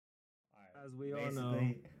As we all know.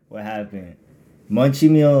 Basically, what happened? Munchie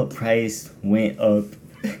meal price went up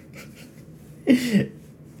 $2.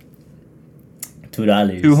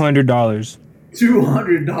 $200.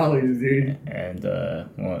 $200, dude. And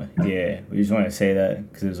well, yeah, we just want to say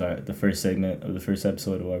that because it was the first segment of the first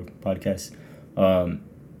episode of our podcast.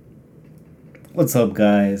 What's up,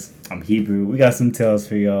 guys? I'm Hebrew. We got some tales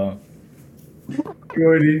for y'all.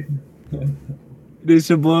 Jordy. This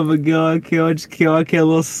your boy Miguel. I can't a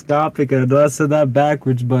little scopic. I know I said that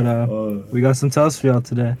backwards, but we got some tales for y'all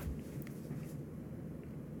today.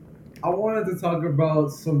 I wanted to talk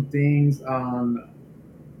about some things on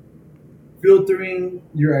filtering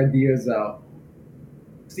your ideas out.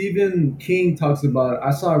 Stephen King talks about it.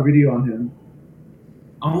 I saw a video on him.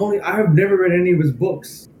 I have never read any of his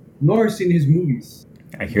books, nor seen his movies.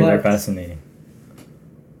 I hear they're fascinating.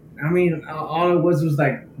 I mean, all it was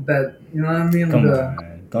like that. You know what I mean? Come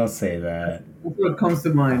on, don't say that. That's what comes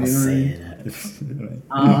to mind. Don't You know say what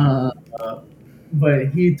I mean? that. But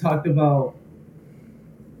he talked about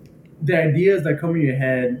the ideas that come in your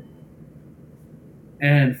head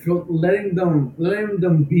and letting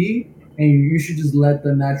them be, and you should just let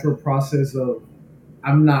the natural process of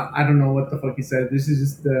I don't know what the fuck he said. This is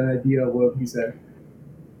just the idea of what he said.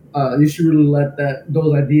 You should really let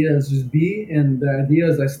those ideas just be, and the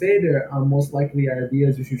ideas that stay there are most likely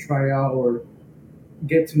ideas you should try out or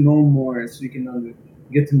get to know more, so you can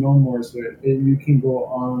get to know more, so you can go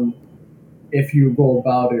on if you go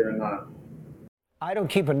about it or not. I don't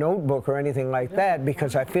keep a notebook or anything like that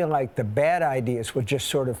because I feel like the bad ideas would just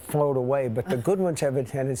sort of float away, but the good ones have a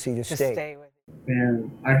tendency to stay.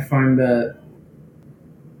 And I find that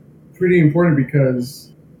pretty important because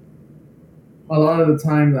a lot of the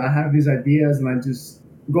time I have these ideas and I just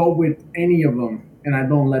go with any of them and I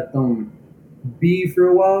don't let them be for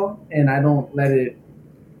a while and I don't let it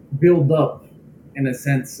build up in a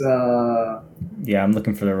sense. Yeah, I'm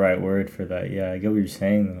looking for the right word for that. Yeah, I get what you're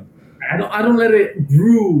saying though. I don't let it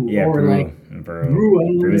brew. Yeah, or brew.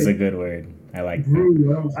 Brew is a good word. I like brew.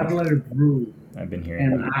 that. I don't let it brew. I've been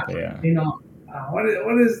hearing that. Yeah. You know, what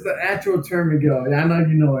is the actual term, Miguel? Yeah, I know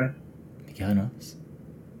you know it. Miguel knows.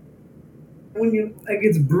 When you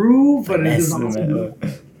it's brew, but there's another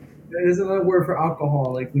word for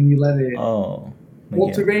alcohol. Like when you let it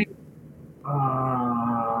cultivate.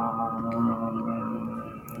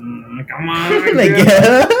 Come on,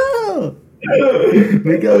 Miguel.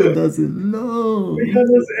 Miguel doesn't know. Miguel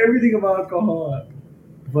knows everything about alcohol,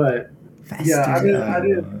 but I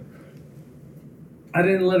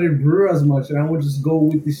didn't let it brew as much, and I would just go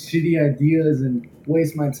with these shitty ideas and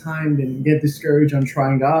waste my time and get discouraged on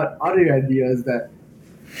trying out other ideas that.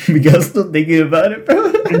 Miguel's still thinking about it,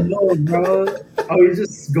 bro. I know, bro. You're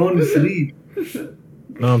just going to sleep.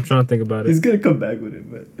 No, I'm trying to think about it. He's gonna come back with it,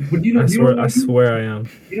 but you know, I swear I am.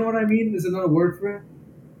 You know what I mean? There's another word for it.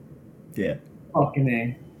 Yeah. Fucking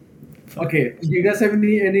A. Okay, do you guys have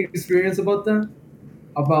any experience about that?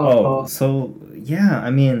 So yeah,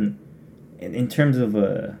 I mean, in terms of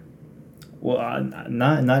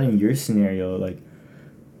not in your scenario,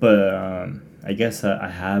 but I guess I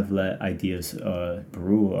have let ideas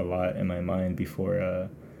brew a lot in my mind before I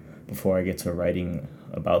get to writing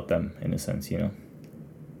about them, in a sense, you know.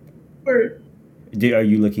 Word. Are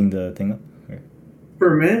you looking the thing up?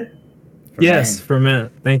 Ferment? Yes,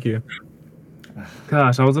 ferment. Thank you.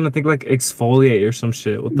 Gosh, I was gonna think like exfoliate or some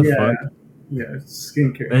shit. What the fuck? Yeah,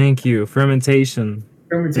 skincare. Thank you. Fermentation.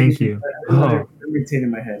 Thank you. Fermentation in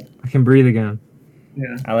my head. I can breathe again.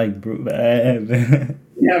 Yeah. I like brew. Yeah,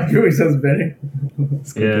 brewing sounds better.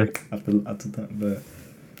 Yeah.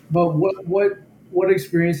 But what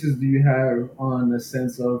experiences do you have on the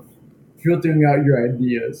sense of filtering out your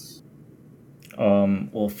ideas?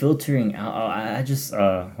 Well, filtering out. I just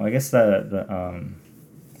I guess that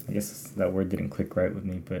word didn't click right with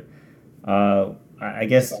me, but I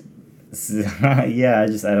guess yeah. I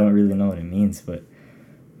don't really know what it means, but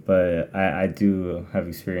I do have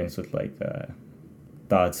experience with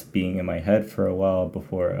thoughts being in my head for a while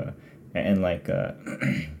before and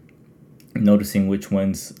noticing which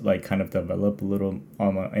ones kind of develop a little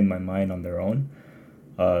in my mind on their own,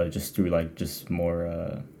 just through just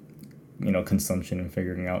more consumption and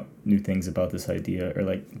figuring out new things about this idea, or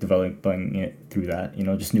developing it through that,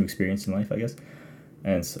 just new experience in life, I guess.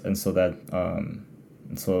 And so that and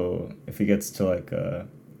so if it gets to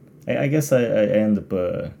I guess I end up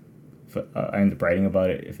writing about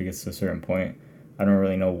it if it gets to a certain point. I don't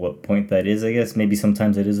really know what point that is. I guess maybe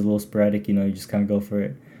sometimes it is a little sporadic, you just kind of go for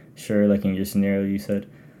it. Sure, like in your scenario you said.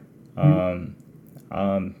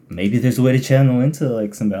 Maybe there's a way to channel into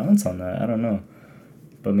some balance on that. I don't know.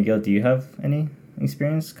 But Miguel, do you have any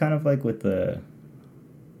experience kind of with the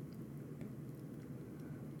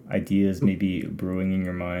ideas maybe brewing in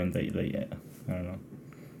your mind that yeah, I don't know.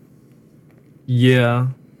 Yeah,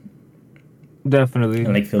 definitely.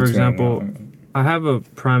 And like For filtering example, out. I have a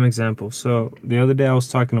prime example. So the other day I was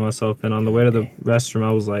talking to myself, and on the way to the restroom,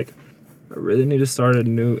 I was like, I really need to start a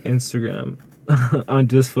new Instagram on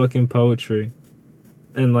just fucking poetry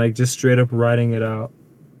and like just straight up writing it out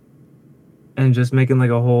and just making like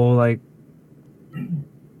a whole like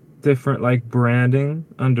different like branding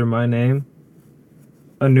under my name,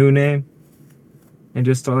 a new name, and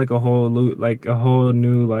just start like a whole like a whole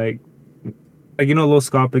new like you know Lil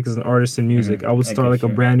Scopic is an artist in music. I would I start get like a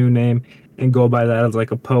you. brand new name and go by that as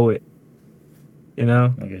like a poet. You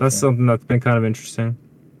know, I get that's you. something that's been kind of interesting.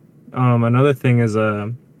 Another thing is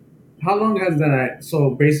How long has that?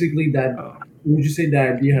 So basically, that would you say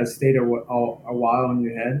that idea has stayed a while in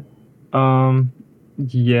your head?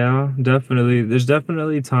 Yeah, definitely. There's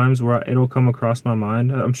definitely times where it'll come across my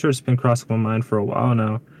mind. I'm sure it's been crossing my mind for a while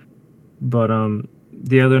now. But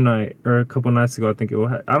the other night or a couple nights ago, I think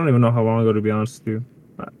I don't even know how long ago to be honest with you.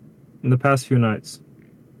 In the past few nights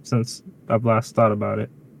since I've last thought about it.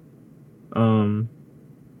 Um,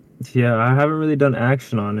 yeah, I haven't really done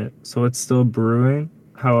action on it, so it's still brewing.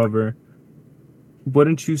 However,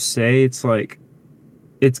 wouldn't you say it's like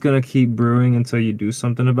it's gonna keep brewing until you do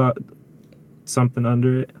something about something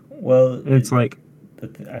under it? Well, It's like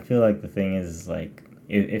I feel like the thing is like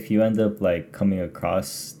if you end up like coming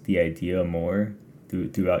across the idea more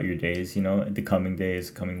throughout your days, you know, the coming days,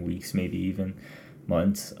 coming weeks, maybe even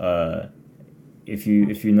months, if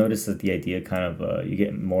you notice that the idea kind of you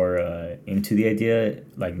get more into the idea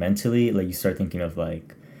like mentally, like you start thinking of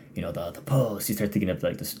like, you know, the post, you start thinking of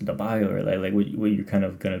like the bio or like what you're kind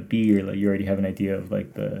of gonna be, or like you already have an idea of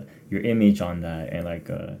like your image on that, and like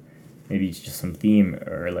maybe it's just some theme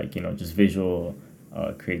or like, you know, just visual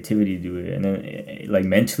creativity to do it, and then like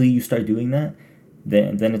mentally you start doing that,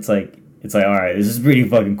 then it's like all right, this is pretty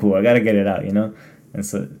fucking cool, I gotta get it out, you know. And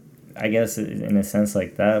so I guess in a sense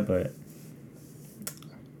like that, but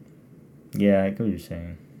yeah, I get what you're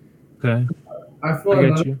saying. okay. I feel I get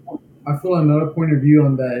another, you. I feel another point of view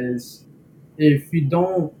on that is if you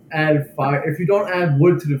don't add fire, if you don't add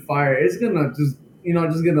wood to the fire, it's gonna just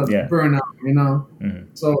gonna Yeah. burn out, you know. Mhm.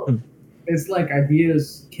 So it's like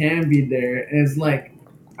ideas can be there, and it's like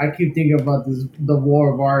I keep thinking about the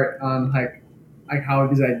war of art on like how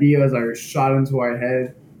these ideas are shot into our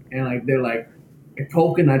head, and like they're like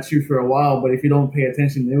poking at you for a while, but if you don't pay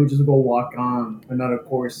attention, they would just go walk on another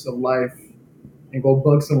course of life and go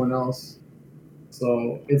bug someone else.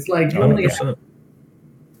 So it's like you only 100%.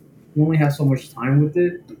 have so much time with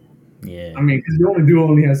it. Yeah. I mean, because you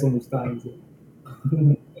only have so much time with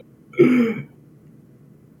it.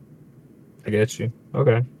 I get you.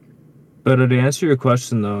 Okay. But to answer your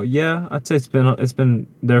question though, yeah, I'd say it's been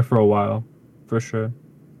there for a while, for sure.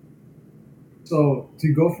 So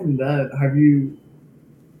to go from that,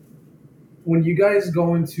 when you guys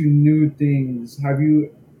go into new things, have you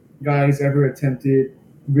guys ever attempted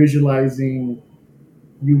visualizing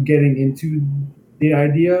you getting into the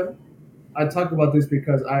idea? I talk about this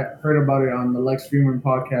because I heard about it on the Lex Freeman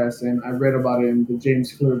podcast, and I read about it in the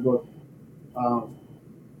James Clear book.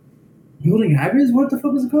 Building Habits? What the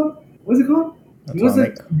fuck is it called? What's it called?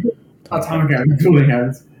 Atomic Habits. Building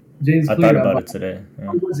Habits. James I Clear. thought about it today.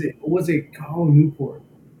 Yeah. What was it? Oh, Newport.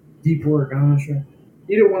 Deep Work. I'm not sure.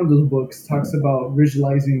 Either one of those books talks about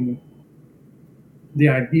visualizing the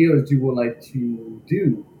ideas you would like to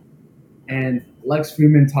do. And Lex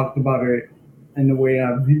Freeman talked about it in the way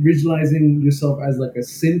of visualizing yourself as like a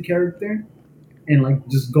Sim character, and like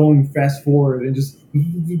just going fast forward and just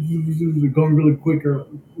going really quick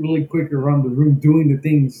around the room doing the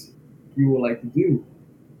things you would like to do.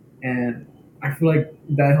 And I feel like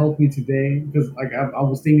that helped me today because like I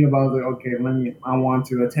was thinking about like, okay, I want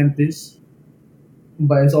to attempt this,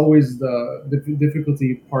 but it's always the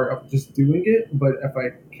difficulty part of just doing it. But if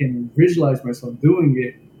I can visualize myself doing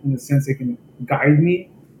it, in a sense, it can guide me,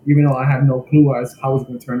 even though I have no clue as how it's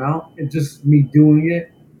going to turn out. It's just me doing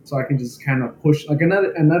it, so I can just kind of push like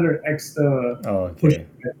another extra. Oh, okay. Push.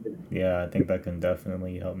 Yeah, I think that can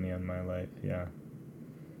definitely help me in my life. Yeah.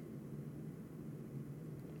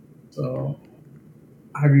 So,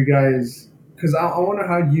 have you guys? Because I wonder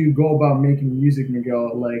how you go about making music,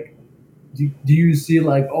 Miguel. Like, do you see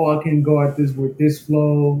like, oh, I can go at this with this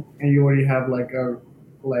flow, and you already have like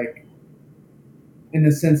in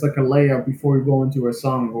a sense like a layout before you go into a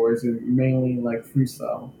song, or is it mainly like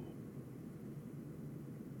freestyle?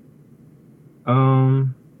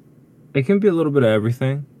 It can be a little bit of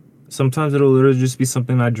everything. Sometimes it'll literally just be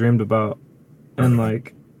something I dreamed about, and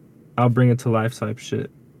like I'll bring it to life type shit,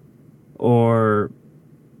 or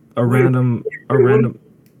a random.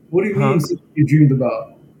 What do you Huh? mean you dreamed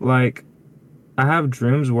about? Like, I have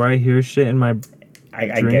dreams where I hear shit in my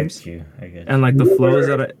I dreams, get you. I get and you. like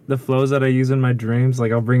Word. the flows that I use in my dreams,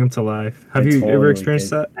 like I'll bring them to life. I Have you ever totally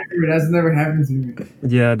experienced get, that? That's never happened to me.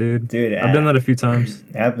 Yeah, dude. dude. I've done that a few times.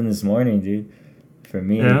 It happened this morning, dude. For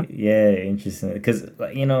Yeah. me, yeah, interesting. Because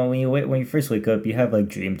you know, when you first wake up, you have like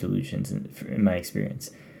dream delusions. In my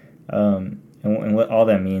experience, and what all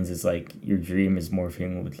that means is like your dream is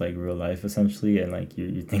morphing with like real life essentially, and like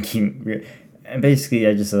you're thinking, and basically,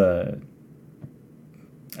 I just I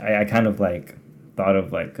kind of like thought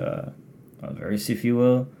of like a verse, if you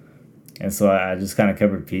will, and so I just kind of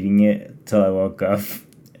kept repeating it till I woke up,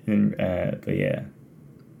 and but yeah,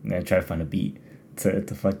 and I try to find a beat to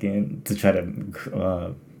try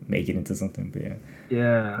to make it into something. But yeah,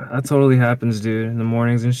 Yeah, that totally happens, dude. In the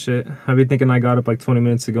mornings and shit. I be thinking I got up like 20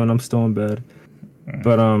 minutes ago and I'm still in bed.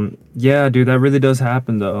 But yeah, dude, that really does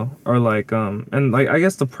happen though. Or like and like I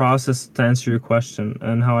guess the process to answer your question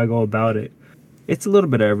and how I go about it, it's a little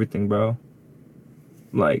bit of everything, bro.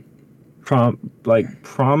 Like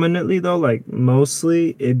prominently though, like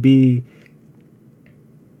mostly it'd be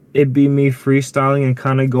me freestyling and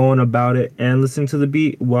kind of going about it and listening to the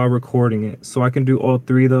beat while recording it. So I can do all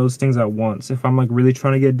three of those things at once. If I'm like really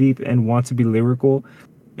trying to get deep and want to be lyrical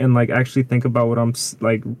and like actually think about what I'm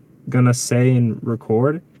like gonna say and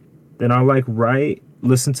record, then I'll like write,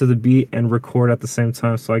 listen to the beat, and record at the same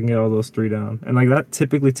time so I can get all those three down. And like that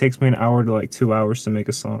typically takes me an hour to like 2 hours to make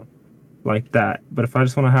a song like that. But if I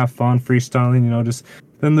just want to have fun freestyling, just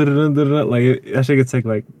like that shit could take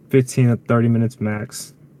like 15 to 30 minutes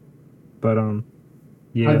max. But How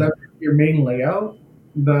yeah. that your main layout?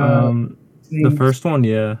 The Things- first one,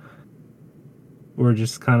 yeah. We're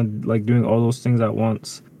just kind of like doing all those things at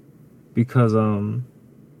once because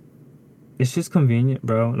it's just convenient,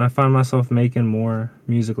 bro. And I find myself making more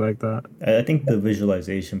music like that. I think the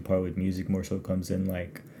visualization part with music more so comes in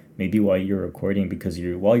like maybe while you're recording, because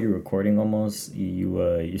while you're recording almost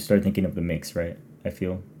you start thinking of the mix, right? I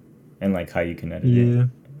feel, and like how you can edit it. Yeah.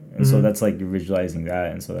 And so that's like you're visualizing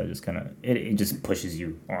that, and so that just kind of it just pushes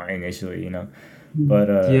you on initially, But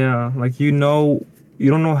Yeah, like you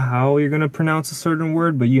don't know how you're gonna pronounce a certain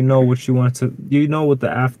word, but you know what you want to. You know what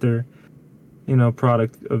the after,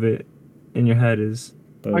 product of it in your head is.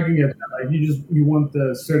 but I can get that. Like you want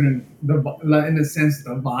like, in a sense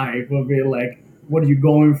the vibe of it. Like what are you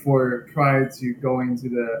going for prior to going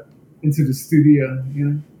into the studio?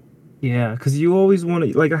 Yeah, because you always want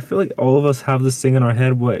to, like, I feel like all of us have this thing in our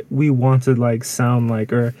head what we want to, like, sound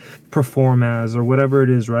like or perform as or whatever it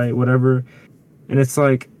is, right? Whatever. And it's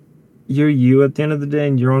like, you're you at the end of the day,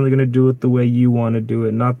 and you're only going to do it the way you want to do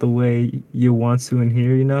it, not the way you want to in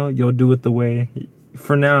here, You'll do it the way,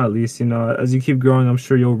 for now at least, As you keep growing, I'm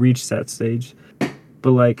sure you'll reach that stage.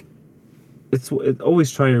 But, like, always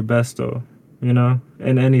try your best, though, in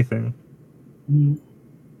anything. Mm-hmm.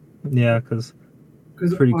 Yeah, because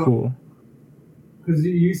pretty cool. Because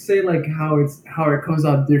you say like how it comes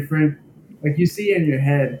out different, like you see it in your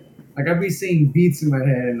head. Like I be seeing beats in my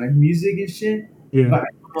head and like music and shit, Yeah. but I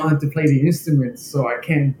don't know how to play the instruments, so I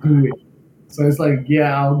can't do it. So it's like,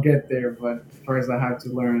 yeah, I'll get there, but first I have to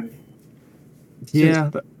learn. Yeah,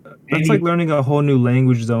 that's like learning a whole new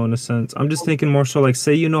language, though, in a sense. I'm just thinking more so like,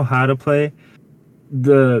 say you know how to play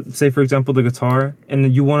say for example the guitar,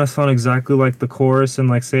 and you want to sound exactly like the chorus and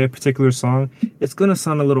like say a particular song, it's gonna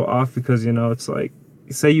sound a little off because it's like,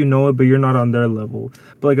 say you know it but you're not on their level,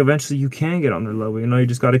 but like eventually you can get on their level. You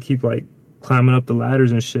just got to keep like climbing up the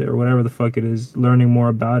ladders and shit or whatever the fuck it is, learning more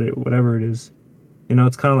about it, whatever it is.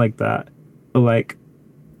 It's kind of like that. But like,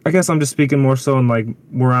 I guess I'm just speaking more so on like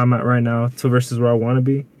where I'm at right now to versus where I want to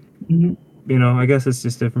be. Mm-hmm. I guess it's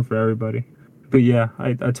just different for everybody. But yeah,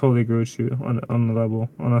 I totally agree with you on the level,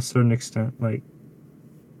 on a certain extent. Like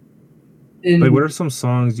what are some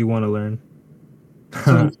songs you want to learn?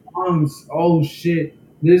 Some songs, oh shit.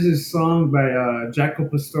 There's this song by Jaco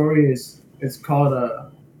Pastorius. It's called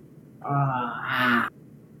A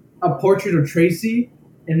Portrait of Tracy.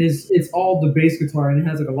 And it's all the bass guitar, and it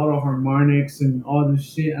has like a lot of harmonics and all this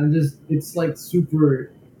shit. And it's like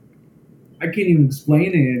super. I can't even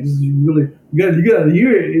explain it. It's just really you gotta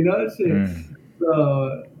hear it, shit.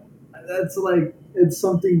 So that's like, it's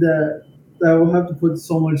something that I will have to put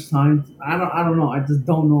so much time. I don't know. I just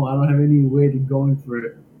don't know. I don't have any way to go in for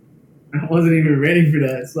it. I wasn't even ready for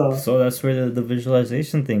that. So that's where the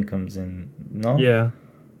visualization thing comes in, no? Yeah.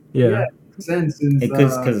 Sense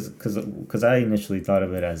because I initially thought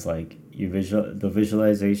of it as like the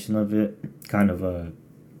visualization of it kind of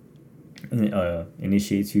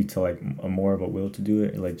initiates you to like a more of a will to do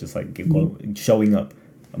it, like just like showing up,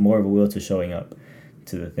 more of a will to showing up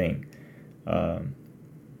to the thing.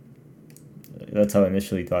 that's how I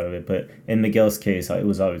initially thought of it. But in Miguel's case, it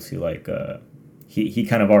was obviously like he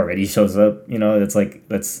kind of already shows up. You know,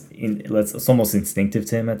 it's almost instinctive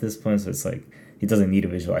to him at this point. So it's like he doesn't need to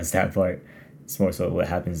visualize that part. It's more so what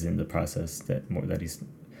happens in the process that he's.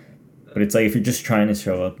 But it's like if you're just trying to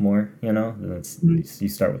show up more, you know, then you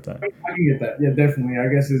start with that. I can get that. Yeah, definitely. I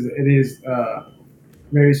guess it is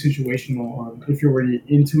very situational. If you're already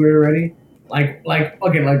into it already, like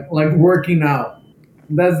working out.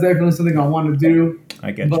 That's definitely something I want to do.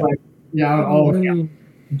 I get but you. Like, yeah,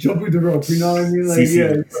 jumping the rope. You know what I mean? Like,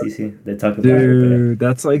 CC. They talk about Dude,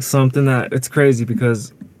 that's like something that it's crazy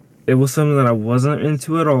because it was something that I wasn't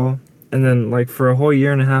into at all, and then like for a whole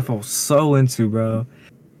year and a half I was so into, bro.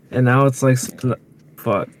 And now it's like,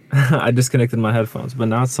 fuck, I disconnected my headphones, but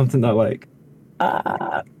now it's something that like,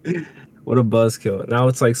 what a buzzkill. Now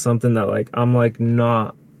it's like something that like, I'm like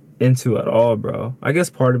not into at all, bro. I guess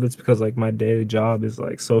part of it's because like my daily job is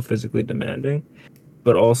like so physically demanding,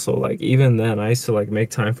 but also like even then I used to like make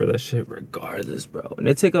time for that shit regardless, bro. And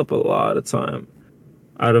it take up a lot of time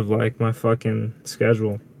out of like my fucking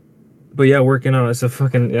schedule. But yeah, working out is a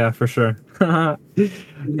fucking, yeah, for sure. Yeah.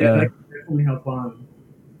 That definitely help on.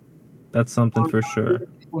 That's something for sure.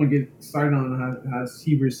 I want to get started on how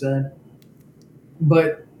Heber said,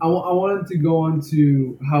 but I wanted to go on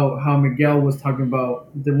to how Miguel was talking about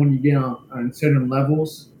that when you get on certain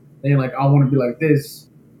levels, then you're like, I want to be like this.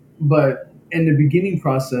 But in the beginning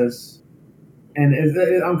process, and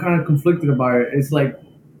I'm kind of conflicted about it. It's like,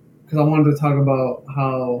 because I wanted to talk about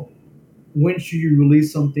how when should you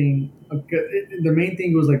release something. The main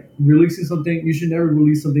thing was like releasing something. You should never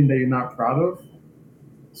release something that you're not proud of.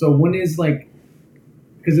 So when it's like,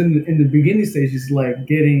 because in the beginning stage, it's like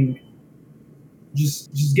getting, just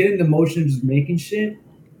getting the motion, just making shit.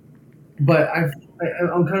 But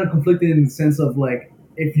I'm kind of conflicted in the sense of like,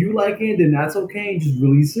 if you like it, then that's okay, just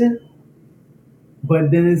release it.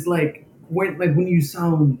 But then it's like when you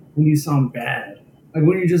sound bad, like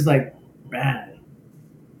when you're just like bad.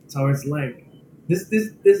 So it's like, this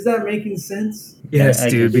is that making sense? Yes,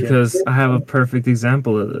 dude, because I have a perfect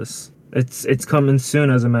example of this. It's coming soon,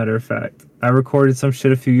 as a matter of fact. I recorded some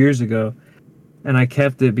shit a few years ago, and I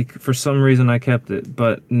kept it for some reason. I kept it,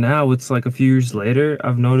 but now it's like a few years later.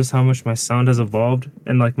 I've noticed how much my sound has evolved,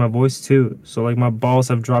 and like my voice too. So like my balls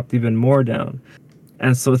have dropped even more down,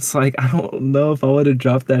 and so it's like I don't know if I would have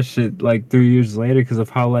dropped that shit like 3 years later because of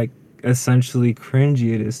how like essentially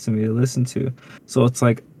cringy it is to me to listen to. So it's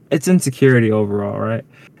like it's insecurity overall, right?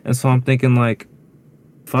 And so I'm thinking like,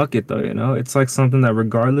 fuck it though, you know? It's like something that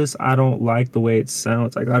regardless, I don't like the way it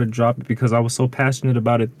sounds. I gotta drop it because I was so passionate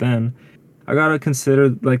about it then. I gotta consider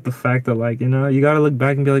like the fact that like, you know, you gotta look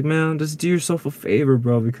back and be like, man, just do yourself a favor,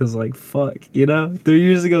 bro, because like, fuck, you know? 3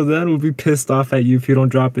 years ago then would be pissed off at you if you don't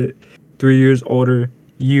drop it 3 years older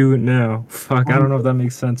you now. Fuck, I don't know if that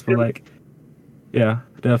makes sense, but like, yeah,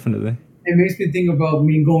 definitely. It makes me think about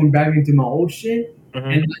me going back into my old shit,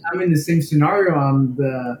 and I'm in the same scenario.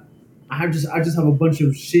 I just have a bunch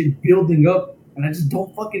of shit building up, and I just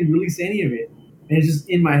don't fucking release any of it. And it's just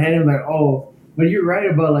in my head. I'm like, oh, but you're right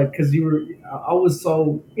about like, because I was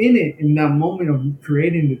so in it in that moment of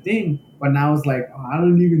creating the thing, but now it's like, oh, I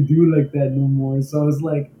don't even do like that no more. So it's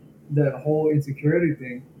like that whole insecurity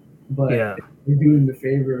thing. But yeah, you're doing the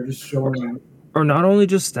favor of just showing. Or not only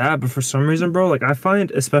just that, but for some reason, bro, like I find,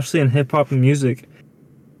 especially in hip hop and music,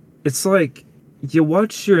 it's like you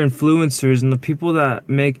watch your influencers and the people that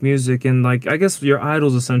make music and like I guess your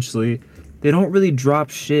idols essentially, they don't really drop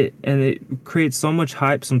shit, and it creates so much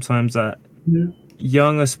hype sometimes that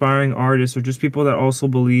young aspiring artists or just people that also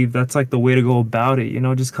believe that's like the way to go about it, you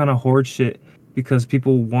know, just kind of hoard shit because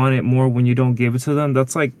people want it more when you don't give it to them.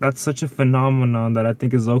 That's such a phenomenon that I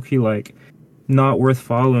think is low-key like not worth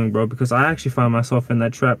following, bro, because I actually find myself in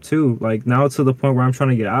that trap too. Like now it's to the point where I'm trying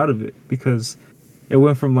to get out of it because it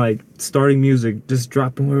went from like starting music, just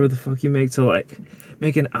dropping whatever the fuck you make, to like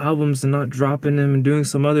making albums and not dropping them and doing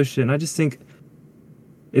some other shit. And I just think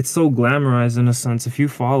it's so glamorized in a sense if you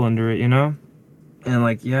fall under it, you know? And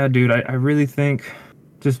like, yeah, dude, I really think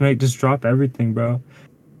just drop everything, bro.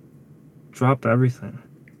 Drop everything.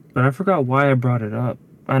 But I forgot why I brought it up.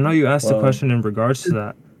 I know you asked a question in regards to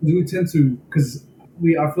that. We tend to, because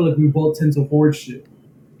I feel like we both tend to hoard shit.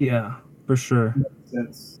 Yeah, for sure. In that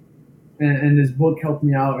sense. And this book helped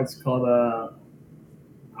me out. It's called I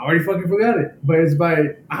already fucking forgot it, but it's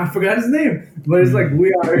by, I forgot his name, but it's like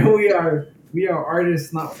we are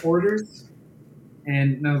artists, not hoarders.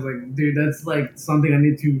 And I was like, dude, that's like something I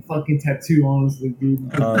need to fucking tattoo, honestly, dude.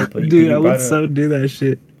 Dude, I would so do that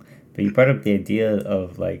shit. But you brought up the idea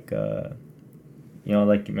of like, you know,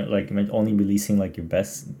 like you meant only releasing like your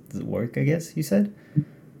best work, I guess you said.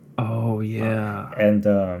 Oh yeah. And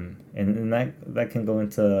that can go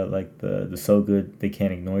into like the so good they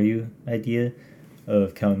can't ignore you idea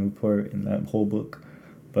of Cal Newport in that whole book,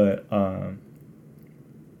 but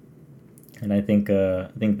and I think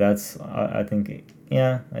that's I think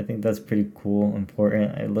yeah, I think that's pretty cool,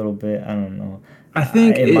 important a little bit. I don't know. I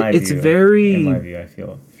think In my it's view, in my very view, I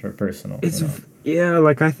feel for personal, it's you know. yeah,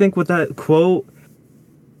 like I think with that quote,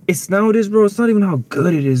 it's nowadays, bro, it's not even how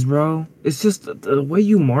good it is, bro. It's just the way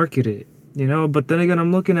you market it, you know? But then again,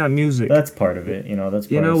 I'm looking at music. That's part of it, you know. That's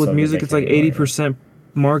You part know, of with so good music they it's can't like ignore you. 80%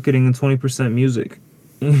 marketing and 20% music.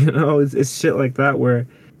 You know, it's shit like that where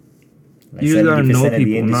Like you just gotta know 70% of the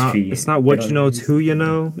people. Not industry, it's not they what you don't know, it's use who you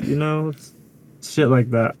know. You know, it's shit like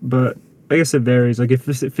that. But I guess it varies. Like if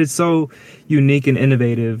it's so unique and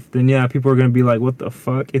innovative, then yeah, people are gonna be like, "What the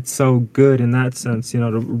fuck?" It's so good in that sense, you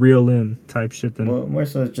know, to reel in type shit. Then Well, more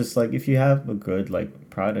so it's just like if you have a good like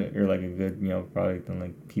product or like a good product, then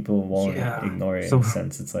like people won't yeah, ignore it in so a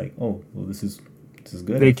sense. It's like, oh well, this is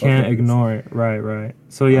good. I they fuck can't with this. ignore it. Right, right.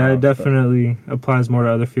 So yeah, it But definitely applies more to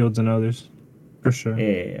other fields than others, for sure.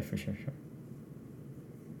 yeah, for sure, sure.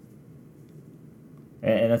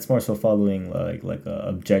 And that's more so following like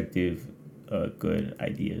objective, good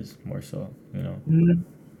ideas more so, you know. Mm,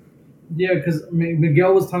 yeah, because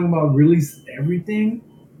Miguel was talking about release everything.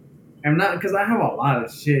 I'm not because I have a lot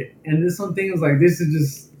of shit, and there's some things like this is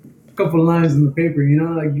just a couple lines in the paper. You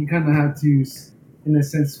know, like you kind of have to, in a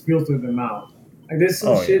sense, filter them out. Like there's some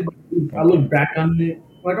Oh yeah, shit. I okay. look back on it,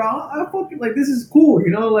 like I fucking like this is cool. You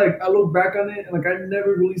know, like I look back on it and like I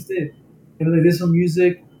never released it, and like there's some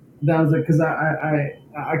music that I was like, because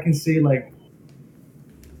I can say like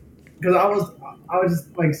because I was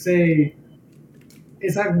just like say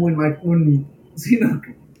it's like when you know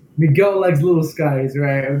Miguel likes little skies,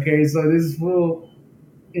 right? Okay, so this fool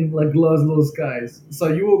in like loves little skies. So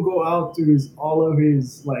you will go out to his all of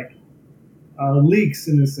his like leaks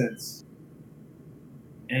in a sense,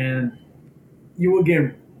 and you will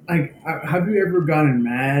get like. Have you ever gotten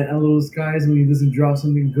mad at little skies when he doesn't drop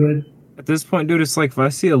something good? At this point, dude, it's like if I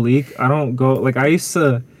see a leak, I don't go like I used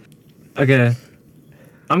to. Okay,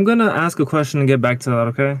 I'm gonna ask a question and get back to that.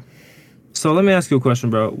 Okay. So let me ask you a question,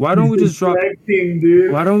 bro. Why don't He's we just drop? deflecting,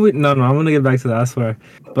 dude. Why don't we? No, no, I'm gonna get back to that. I swear.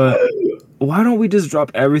 But why don't we just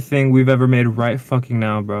drop everything we've ever made right fucking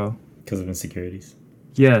now, bro? Because of insecurities.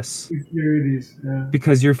 Yes, Securities, yeah.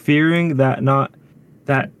 because you're fearing that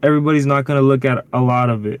everybody's not gonna look at a lot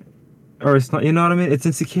of it, or it's not. You know what I mean? It's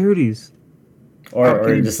insecurities. Or you're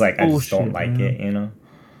Fucking just like, I just don't bullshit, like man. it, you know.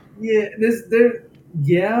 Yeah, this there.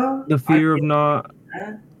 Yeah, The I fear of get not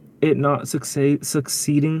that. it not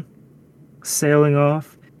succeeding, sailing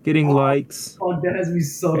off, getting Oh, likes. fuck, that has me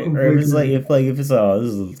so Or if it's conflicted. like if it's oh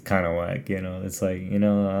this is kind of whack, you know. It's like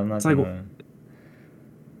I'm It's not like gonna.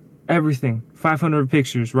 everything. 500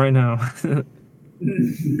 pictures right now.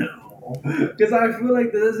 No, because I feel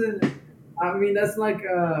like that doesn't. I mean, that's like,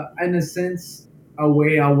 in a sense, a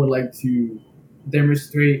way I would like to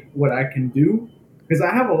demonstrate what I can do. Because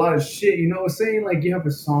I have a lot of shit. You know, saying like you have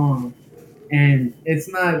a song, and it's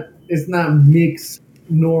not mixed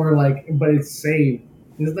nor like, but it's saved.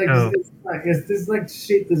 It's like No. it's this like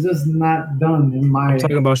shit that's just not done in I'm my.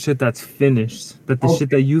 talking about shit that's finished. That the shit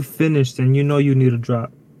Okay. that you finished and you know you need to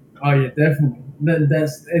drop. Oh yeah, definitely.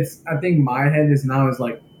 That's it's. I think my head is now is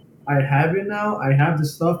like, I have it now. I have the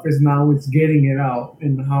stuff. Is now it's getting it out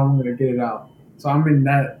and how I'm gonna get it out. So I'm in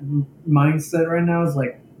that mindset right now. It's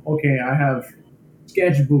like, okay, I have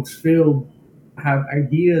sketchbooks filled. I have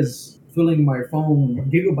ideas filling my phone,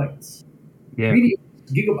 gigabytes, Yeah. videos,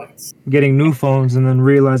 gigabytes. Getting new phones and then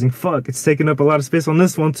realizing, fuck, it's taking up a lot of space on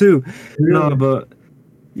this one too. No, Really? but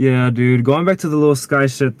yeah, dude. Going back to the little sky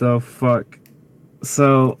shit though, fuck.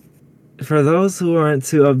 So for those who aren't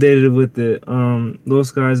too updated with it, Little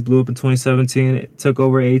Skies blew up in 2017. It took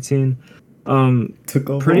over 18. Took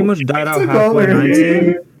over. Pretty much died out Took halfway over.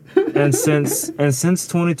 19. And since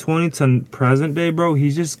 2020 to present day, bro,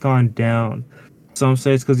 he's just gone down. Some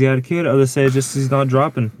say it's because he had a kid. Others say it's just he's not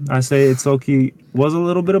dropping. I say it's okay. Was a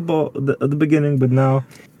little bit of at the beginning, but now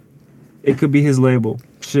it could be his label.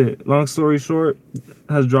 Shit. Long story short,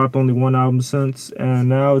 has dropped only one album since, and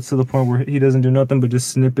now it's to the point where he doesn't do nothing but just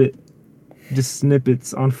snippets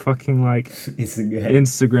on fucking like It's a good.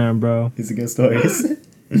 Instagram, bro. It's a good stories.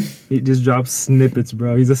 He just drops snippets,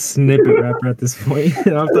 bro. He's a snippet rapper at this point.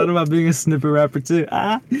 And I've thought about being a snippet rapper too.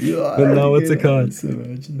 You are. But no, what's you it called? are so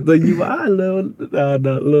much. Like you are little, no,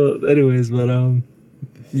 little. Anyways, but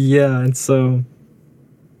yeah, and so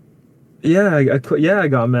yeah, I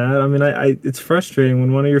got mad. I mean, it's frustrating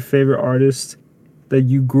when one of your favorite artists that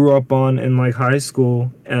you grew up on in like high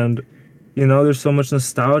school and you know, there's so much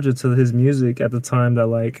nostalgia to his music at the time that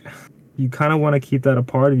like you kind of want to keep that a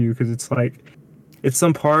part of you because it's like it's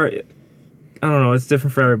some part. I don't know. It's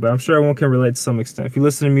different for everybody. I'm sure everyone can relate to some extent. If you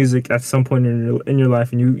listen to music at some point in your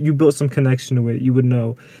life and you built some connection to it, you would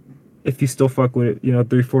know if you still fuck with it. You know,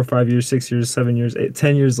 3, 4, 5 years, 6 years, 7 years, 8,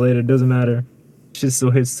 10 years later, it doesn't matter. Shit still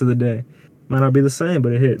hits to the day. Might not be the same,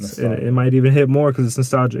 but it hits. It might even hit more because it's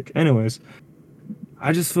nostalgic. Anyways,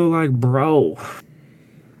 I just feel like, bro.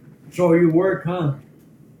 Show your work, huh?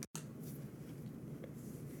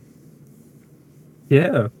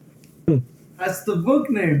 Yeah. That's the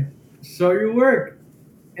book name. Show Your Work.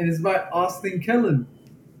 And it's by Austin Kellen.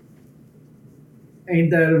 Ain't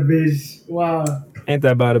that a bitch? Wow. Ain't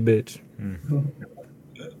that about a bitch?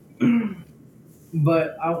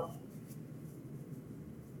 But oh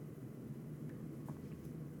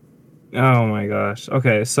my gosh.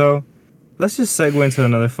 Okay, so let's just segue into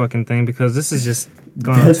another fucking thing because this is just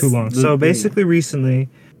gone on too long. So basically recently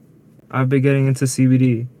I've been getting into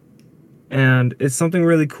CBD. And it's something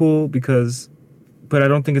really cool but I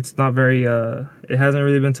don't think it's not very it hasn't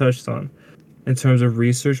really been touched on in terms of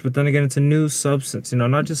research, but then again it's a new substance, you know,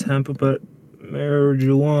 not just hemp but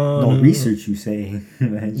marijuana. No research, you say?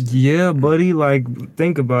 Yeah, buddy, like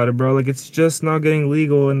think about it, bro. Like it's just not getting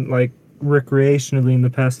legal and like recreationally in the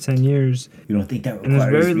past 10 years. You don't think that requires and there's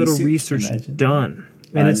very little research done.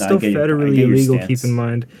 And it's still federally illegal, keep in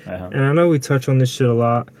mind. And I know we touch on this shit a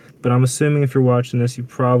lot, but I'm assuming if you're watching this, you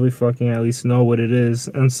probably fucking at least know what it is.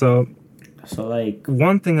 And so like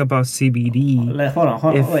one thing about CBD. Hold on.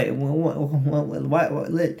 Wait.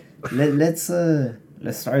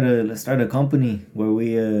 Let's start a company where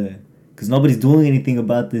we because nobody's doing anything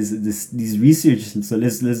about these research. So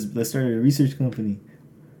let's start a research company.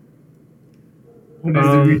 What is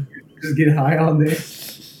the research? Just get high on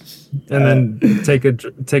this. And then take a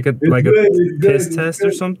like a piss test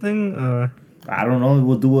or something. I don't know.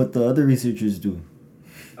 We'll do what the other researchers do.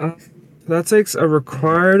 That takes a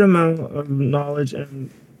required amount of knowledge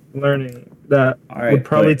and learning that would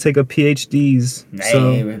probably take a PhD's.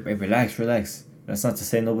 Hey, relax. That's not to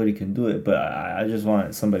say nobody can do it, but I just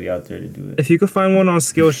want somebody out there to do it. If you could find one on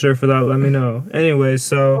Skillshare for that, let me know. Anyway,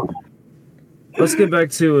 so let's get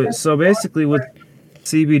back to it. So basically with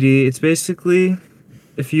CBD, it's basically,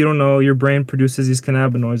 if you don't know, your brain produces these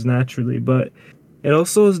cannabinoids naturally, but it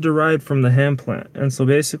also is derived from the hemp plant. And so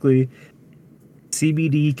basically,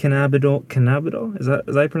 CBD cannabidol? Is that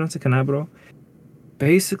how you pronounce it? Cannabidol?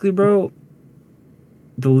 Basically, bro,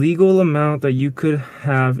 the legal amount that you could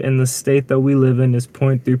have in the state that we live in is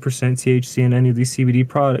 0.3% THC in any of these CBD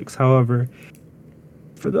products. However,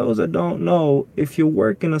 for those that don't know, if you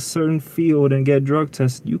work in a certain field and get drug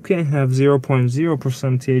tested, you can't have 0.0%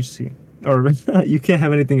 THC. Or you can't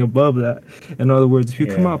have anything above that. In other words, if you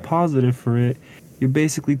come out positive for it, you're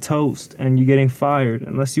basically toast and you're getting fired.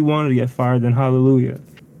 Unless you wanted to get fired, then hallelujah.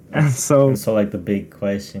 And so like the big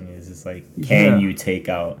question is like, can you take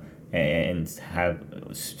out and have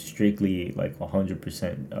strictly like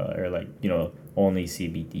 100% or like, you know, only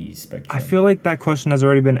CBD spectrum? I feel like that question has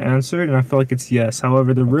already been answered, and I feel like it's yes.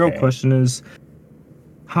 However, the real question is,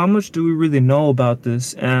 how much do we really know about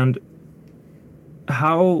this, and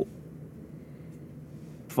how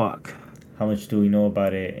much do we know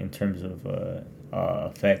about it in terms of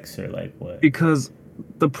effects or like what? Because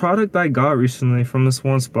the product I got recently from this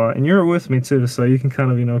one spot, and you're with me too, so you can kind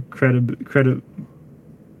of, you know, credit,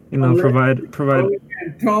 you know, provide. Throw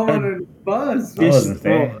on a bus. I wasn't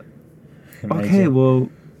there. Okay, well.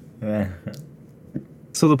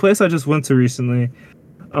 So the place I just went to recently,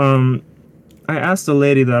 I asked the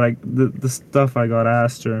lady that the stuff I got. I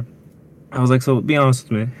asked her. I was like, so be honest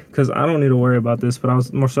with me, because I don't need to worry about this, but I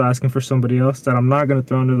was more so asking for somebody else that I'm not going to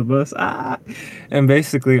throw under the bus. And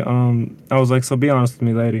basically, I was like, so be honest with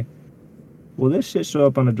me, lady. Will this shit show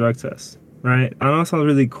up on a drug test? Right? I know it sounds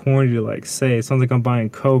really corny to like say. It sounds like I'm buying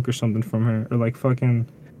Coke or something from her, or like fucking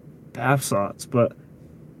bath salts, but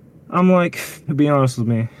I'm like, be honest with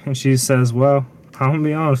me. And she says, well, I'm going to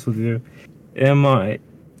be honest with you. It might.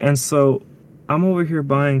 And so I'm over here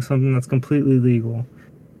buying something that's completely legal.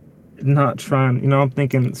 Not trying, you know, I'm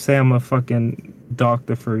thinking, say I'm a fucking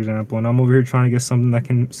doctor, for example, and I'm over here trying to get something that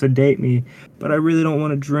can sedate me, but I really don't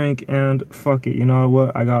want to drink, and fuck it, you know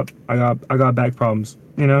what, I got back problems,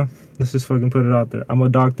 you know, let's just fucking put it out there. I'm a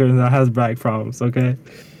doctor that has back problems, okay?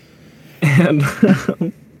 And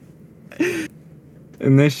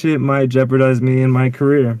and this shit might jeopardize me in my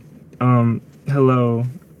career. Hello,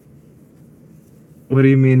 what do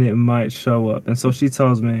you mean it might show up? And so she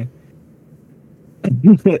tells me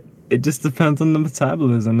it just depends on the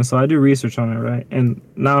metabolism. And so I do research on it, right? And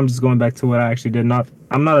now I'm just going back to what I actually did.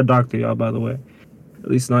 I'm not a doctor, y'all, by the way. At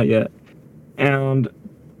least not yet. And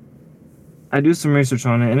I do some research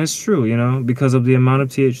on it, and it's true, because of the amount of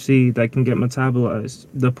THC that can get metabolized,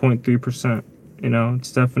 the 0.3%.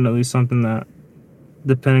 It's definitely something that,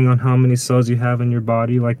 depending on how many cells you have in your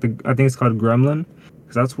body, like I think it's called gremlin,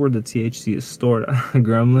 because that's where the THC is stored.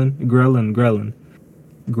 Grelin.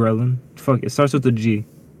 Fuck, it starts with a G,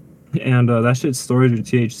 and that shit stores your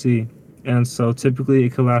THC, and so typically it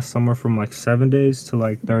could last somewhere from like 7 days to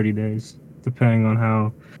like 30 days, depending on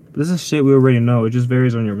how. This is shit we already know. It just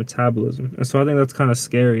varies on your metabolism, and so I think that's kind of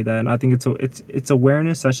scary. That, and I think it's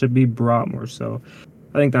awareness that should be brought more so.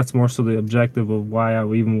 I think that's more so the objective of why I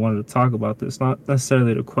even wanted to talk about this. Not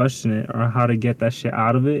necessarily to question it or how to get that shit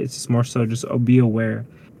out of it. It's just more so just be aware.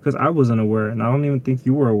 Because I wasn't aware, and I don't even think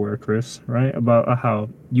you were aware, Chris, right? About how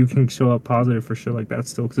you can show up positive for shit like that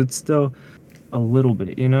still. Because it's still a little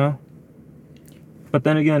bit, But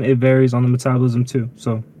then again, it varies on the metabolism too.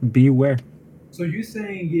 So be aware. So you're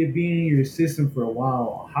saying it being in your system for a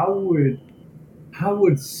while, how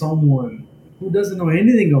would someone who doesn't know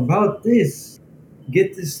anything about this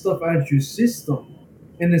get this stuff out of your system?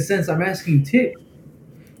 In a sense, I'm asking Tick,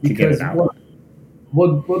 To get it out.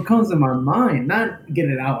 what comes to my mind, not get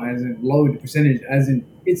it out as in lower the percentage, as in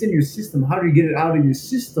it's in your system. How do you get it out of your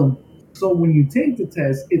system? So when you take the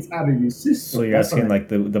test, it's out of your system. So you're asking like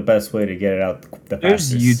the best way to get it out the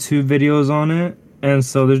fastest. There's YouTube videos on it, and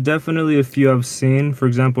so there's definitely a few I've seen. For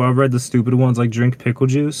example, I've read the stupid ones like drink pickle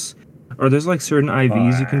juice, or there's like certain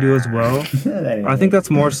IVs you can do as well. I think that's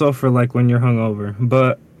more so for like when you're hungover,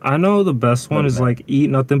 but I know the best one is like eat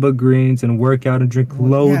nothing but greens and work out and drink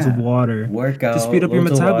loads of water. Work out. To speed up your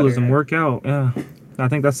metabolism, work out. Yeah. I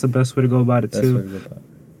think that's the best way to go about it too.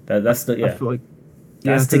 That's the I feel like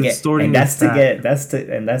that's to get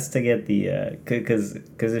the because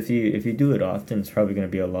if you do it often, it's probably gonna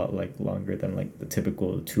be a lot like longer than like the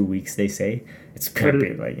typical 2 weeks they say. It's gonna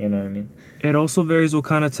be like, you know what I mean. It also varies what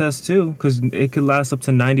kind of test too, because it could last up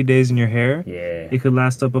to 90 days in your hair. Yeah. It could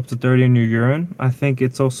last up to 30 in your urine. I think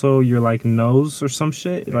it's also your like nose or some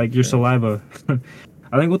shit, like your saliva.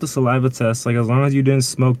 I think with the saliva test, like as long as you didn't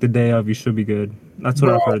smoke the day of, you should be good. That's what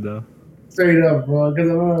I've heard though. Straight up, bro. Because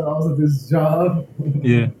I was at this job.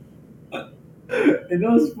 Yeah. And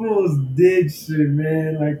those fools did shit,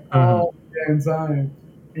 man. Like all damn time.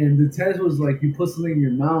 And the test was like you put something in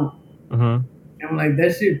your mouth. And I'm like,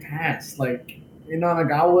 that shit passed. Like,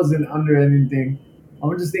 like I wasn't under anything. I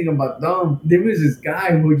was just thinking about them. There was this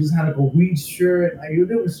guy who just had like a weed shirt. Like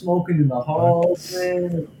they were smoking in the halls,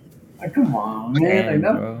 man. Like, come on, man. Like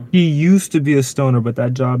that. Bro. He used to be a stoner, but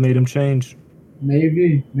that job made him change.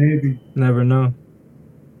 Maybe. Never know.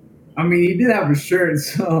 I mean, he did have a shirt,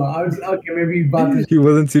 so I was okay. Maybe he bought this. He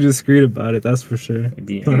wasn't too discreet about it. That's for sure.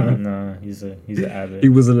 No, he's an avid. He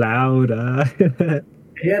was loud. He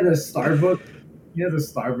had a Starbucks. He had the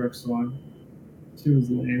Starbucks one. She was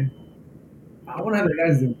lame. I want to have that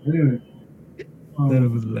guy's name. Anyway. That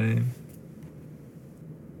was lame.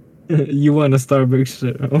 You want a Starbucks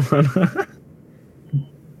shit?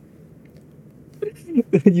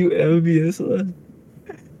 You envious one.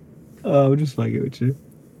 Oh, I'm just fucking with you.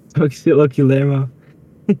 Talk shit like you lame.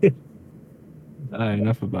 Alright,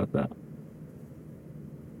 enough about that.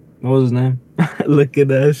 What was his name? Look at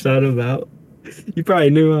that, shout him out. You probably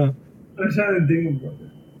knew, huh? I'm trying to dig him,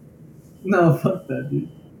 brother. No, fuck that, dude.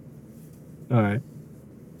 Alright.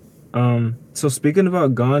 So speaking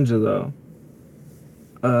about ganja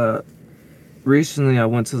though, recently I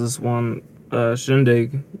went to this one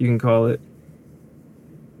shindig, you can call it.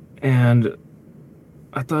 And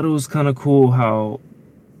I thought it was kind of cool how,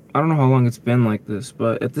 I don't know how long it's been like this,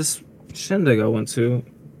 but at this shindig I went to,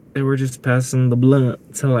 they were just passing the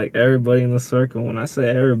blunt to like everybody in the circle. When I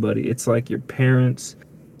say everybody, it's like your parents,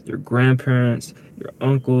 your grandparents, your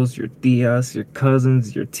uncles, your tias, your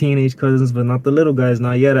cousins, your teenage cousins, but not the little guys,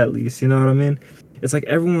 not yet at least, you know what I mean? It's like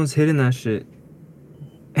everyone's hitting that shit.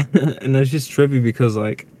 And that's just trippy because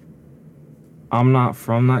like, I'm not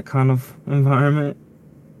from that kind of environment.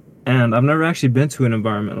 And I've never actually been to an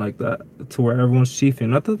environment like that, to where everyone's chiefing.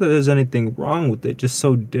 Not that there's anything wrong with it, just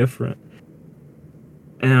so different.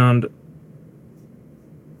 And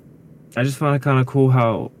I just find it kind of cool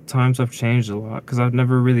how times have changed a lot, because I've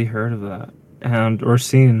never really heard of that, or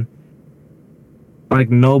seen.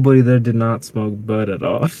 Like, nobody there did not smoke bud at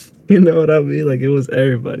all. You know what I mean? Like, it was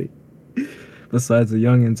everybody. Besides the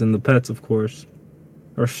youngins and the pets, of course.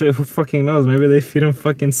 Or shit, who fucking knows? Maybe they feed them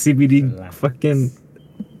fucking CBD fucking...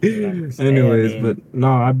 Anyways, but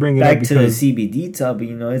no, I bring it back up because to the CBD tub.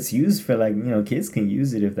 It's used for like kids can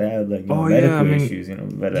use it if they have like medical issues.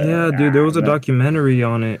 But dude, there was a documentary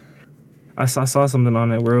on it. I saw something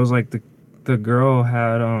on it where it was like the girl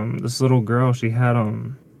had this little girl. She had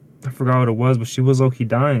I forgot what it was, but she was low-key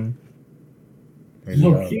dying. Maybe,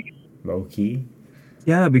 Low-key? low key.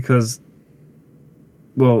 Yeah, because,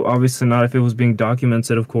 well, obviously not if it was being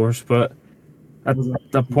documented, of course, but at Was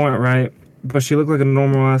that- that point, right? But she looked like a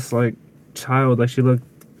normal ass like child. Like she looked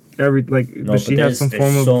No, but she had there's some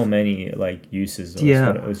form of so many like uses.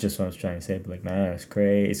 Yeah. It was just what I was trying to say. But like, man, it's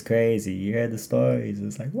crazy. You hear the stories.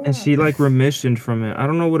 It's like, wow. and she like remissioned from it. I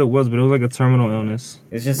don't know what it was, but it was like a terminal illness.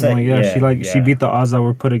 It's just And, like, she beat the odds that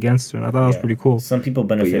were put against her, and I thought that was pretty cool. Some people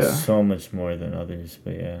benefit yeah. so much more than others,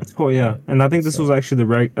 but yeah. Oh yeah, and I think this So- was actually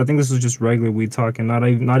I think this was just regular weed talking, not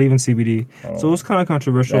even CBD. So it was kind of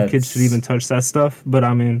controversial. Kids should That's- even touch that stuff, but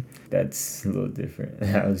I mean, That's a little different.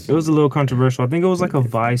 it was a little controversial. I think it was like a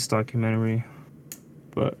Vice documentary,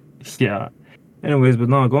 but yeah. Anyways, but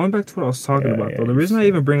no, going back to what I was talking Yeah, about yeah, though, the reason I so-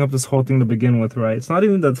 even bring up this whole thing to begin with, right? It's not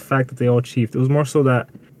even the fact that they all chiefed. It was more so that.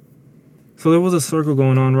 So there was a circle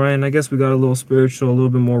going on, right? And I guess we got a little spiritual, a little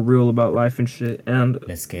bit more real about life and shit. And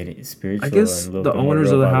Let's get it spiritual. I guess and a little the bit more owners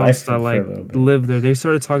real of the about house life that for a like little bit. lived there, they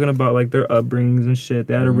started talking about like their upbringings and shit.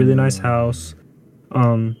 They had a really nice house.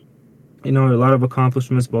 You know, a lot of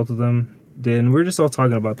accomplishments both of them did. And we were just all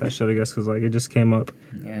talking about that shit, I guess, because like it just came up.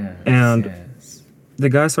 Yeah. And- yes. The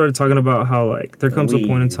guy started talking about how like there comes a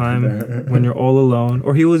point in Weed. time when you're all alone.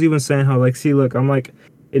 Or he was even saying how like, see, look, I'm like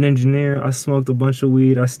an engineer. I smoked a bunch of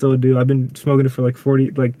weed. I still do. I've been smoking it for like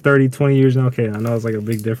 20 years now. Okay, I know it's like a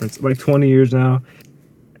big difference. Like 20 years now.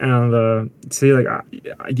 And see, like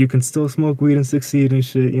you can still smoke weed and succeed and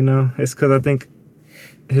shit, you know? It's because I think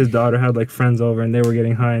his daughter had like friends over and they were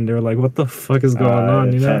getting high and they were like, what the fuck is going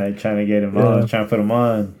on, you know? Trying to get him Yeah. on, trying to put him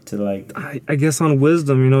on to like, I guess on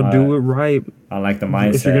wisdom, you know, do it right. I like the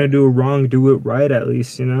mindset. If you're gonna do it wrong, do it right at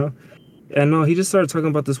least, you know. And no, he just started talking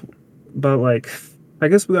about this, about like, I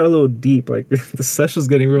guess we got a little deep. Like the session's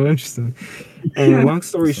getting real interesting. And long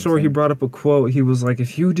story That's what I'm short, he saying. brought up a quote. He was like,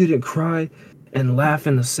 "If you didn't cry and laugh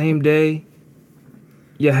in the same day,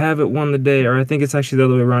 you haven't won the day." Or I think it's actually the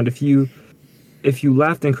other way around. If you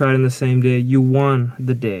laughed and cried in the same day, you won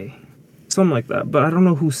the day. Something like that. But I don't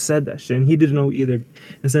know who said that shit. And he didn't know either.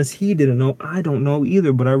 And since he didn't know, I don't know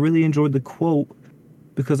either. But I really enjoyed the quote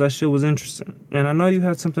because that shit was interesting. And I know you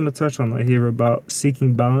had something to touch on right here about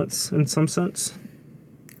seeking balance in some sense.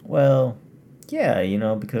 Well, yeah, you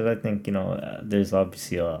know, because I think, you know, there's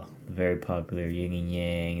obviously a very popular yin and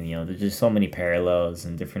yang, and, you know, there's just so many parallels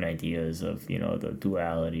and different ideas of, you know, the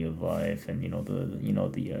duality of life and, you know,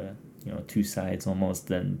 two sides almost,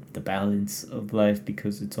 then the balance of life,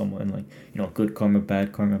 because it's almost like, you know, good karma,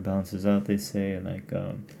 bad karma balances out, they say, and like,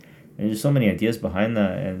 and there's so many ideas behind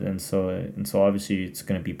that, and so obviously it's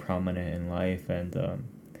going to be prominent in life, and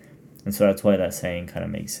so that's why that saying kind of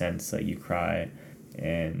makes sense, like you cry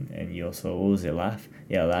and you also, what was it, laugh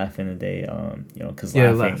in the day, you know, because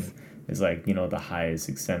Yeah, laughing laugh. is like, you know, the highest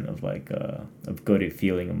extent of like of good at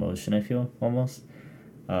feeling emotion, I feel, almost,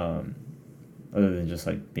 other than just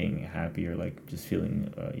like being happy or like just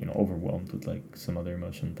feeling you know, overwhelmed with like some other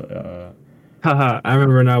emotion, but Haha, I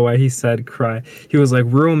remember now why he said cry. He was like,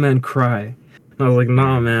 real men cry. And I was like,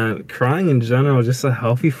 nah, man, crying in general is just a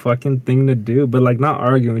healthy fucking thing to do. But like, not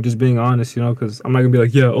arguing, just being honest, you know, because I'm not gonna be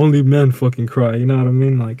like, yeah, only men fucking cry. You know what I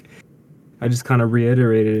mean? Like, I just kind of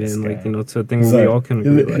reiterated it This and like, guy. you know, to a thing where He's we like- all can he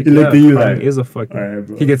agree. look- Like, he looked yeah, at you crying like, is a fucking. "Alright,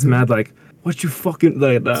 bro." He gets mad like, what you fucking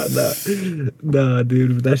like? Nah,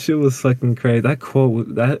 dude, that shit was fucking crazy. That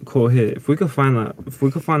quote hit. If we could find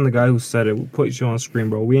the guy who said it, we'll put you on screen,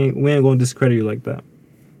 bro. We ain't gonna discredit you like that.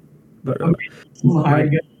 But I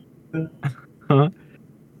guess. huh?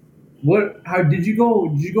 How did you go?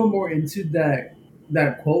 Did you go more into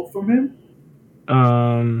that quote from him?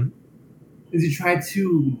 Is he trying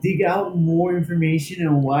to dig out more information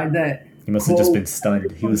and why that? he must have just quote- been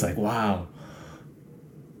stunned. He was like, wow.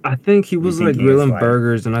 I think he was think like he is grilling like-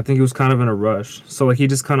 burgers, and I think he was kind of in a rush. So like he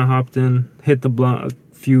just kind of hopped in, hit the blunt a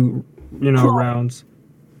few, you know, rounds,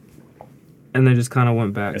 and then just kind of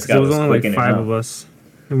went back. This 'Cause guy there was was only like quick in it, 5 huh? of us,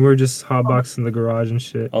 and we were just hotboxing in the garage and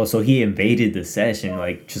shit. Oh, so he invaded the session,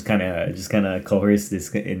 like just kind of coerced this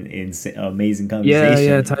in amazing conversation.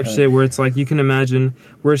 Yeah, type shit. Where it's like you can imagine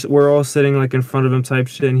we're all sitting like in front of him, type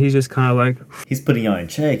shit, and he's just kind of like, He's putting y'all in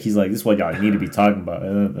check. He's like, this is what y'all need to be talking about,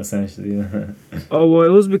 essentially. oh well, it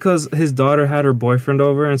was because his daughter had her boyfriend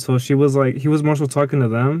over, and so she was like, he was more so talking to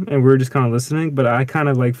them, and we were just kind of listening. But I kind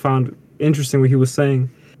of like found interesting what he was saying,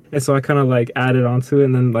 and so I kind of like added onto it,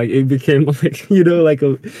 and then like it became like, you know, like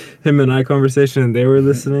a him and I conversation, and they were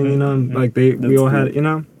listening, you know, and, like we That's all cool. had, you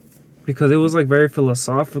know, because it was like very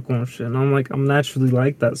philosophical and shit. And I'm like, I'm naturally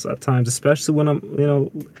like that at times, especially when I'm, you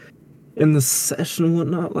know, in the session and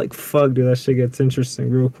whatnot. Like, fuck, dude, that shit gets interesting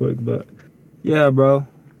real quick. But yeah, bro.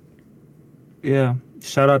 Yeah.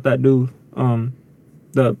 Shout out that dude,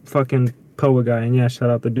 the fucking poet guy, and yeah, shout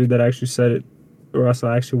out the dude that actually said it, or else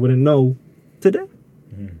I actually wouldn't know today.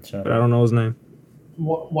 Shout But I out. don't know his name.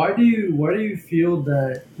 Why do you feel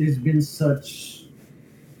that there's been such?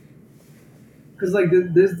 Because like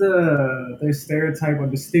there's the stereotype or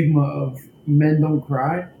the stigma of men don't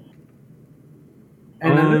cry,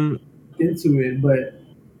 and I never Um, looked into it, but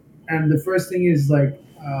and the first thing is like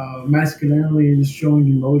masculinity is showing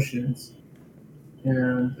emotions,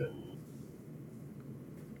 and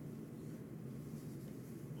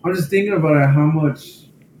I'm just thinking about it, how much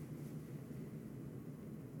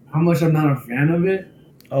I'm not a fan of it.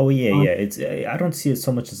 Oh yeah, Um, yeah. It's I don't see it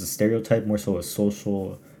so much as a stereotype, more so a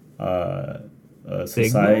social, uh, Stigma.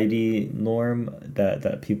 society norm that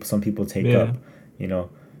some people take Yeah. up, you know,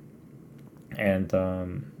 and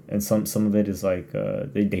some of it is like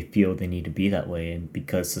they feel they need to be that way, and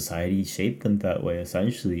because society shaped them that way,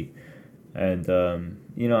 essentially, and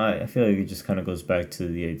I feel like it just kind of goes back to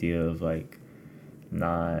the idea of like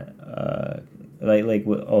not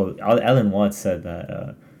Alan Watts said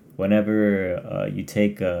that whenever you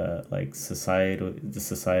take like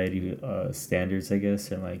society standards, I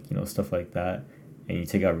guess, and like stuff like that, and you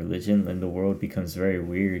take out religion, then the world becomes very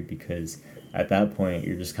weird because at that point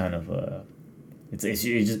you're just kind of it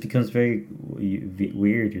just becomes very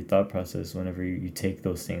weird, your thought process, whenever you take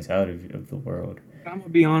those things out of the world. I'm gonna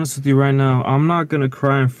be honest with you right now. I'm not gonna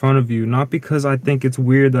cry in front of you, not because I think it's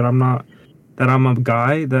weird that I'm a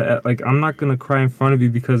guy that like I'm not gonna cry in front of you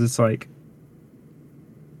because it's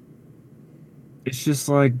just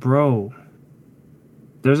like, bro,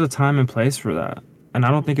 there's a time and place for that, and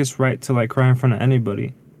I don't think it's right to like cry in front of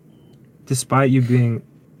anybody, despite you being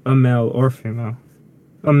a male or female,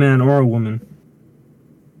 a man or a woman.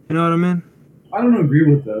 You know what I mean? I don't agree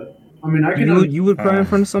with that. I mean, I can. You would cry in Uh,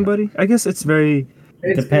 front of somebody? I guess it's very it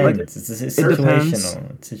It's depends. like It's it depends.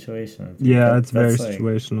 situational. It's situational. Yeah, it's very That's like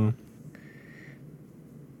situational.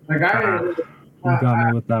 like Ah, you got I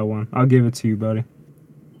me with that one. I'll give it to you, buddy.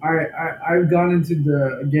 I've gone into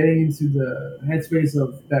the getting into the headspace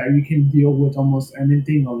of that you can deal with almost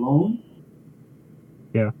anything alone,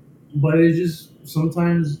 Yeah. but it just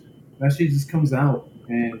sometimes that shit just comes out,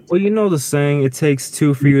 and Well, you know the saying, it takes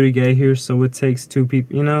two for you to get here, so it takes two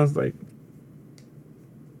people. You know, it's like,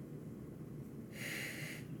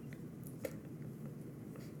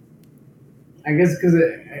 I guess because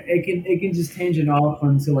it can just tangent off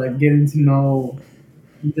until like getting to know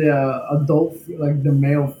the adult like the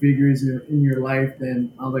male figures in your life.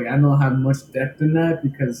 Then I was like I don't have much depth in that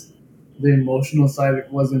because the emotional side I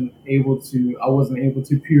wasn't able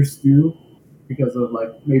to pierce through because of like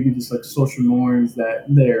maybe just like social norms that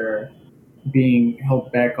they're being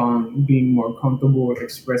held back on being more comfortable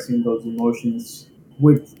expressing those emotions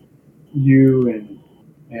with you, and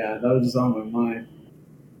yeah, that was just on my mind.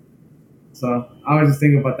 So I was just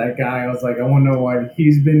thinking about that guy. I was like, I wonder what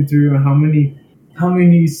he's been through and how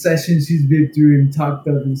many sessions he's been through and talked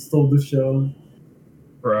up and stole the show.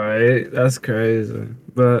 right, that's crazy.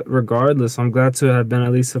 But regardless, I'm glad to have been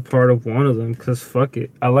at least a part of one of them, because fuck it.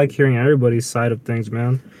 I like hearing everybody's side of things,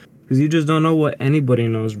 man. Because you just don't know what anybody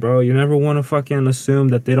knows, bro. You never want to fucking assume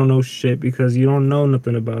that they don't know shit because you don't know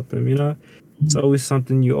nothing about them, you know? It's always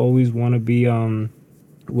something you always want to be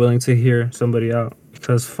willing to hear somebody out.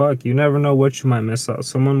 Because fuck, you never know what you might miss out.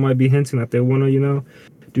 Someone might be hinting that they want to,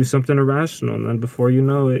 do something irrational, and then before you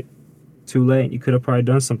know it, too late. You could have probably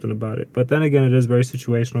done something about it. But then again, it is very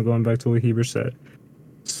situational, going back to what Heber said.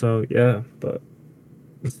 So yeah, but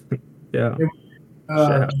yeah, shit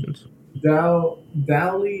Uh, happens. Dale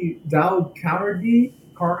Carnegie, Dale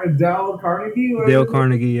whatever.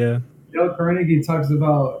 Carnegie, yeah. Dale Carnegie talks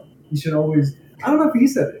about you should always. I don't know if he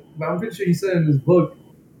said it, but I'm pretty sure he said it in his book.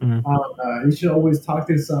 Mhm. You should always talk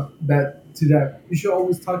to that. You should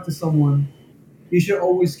always talk to someone. You should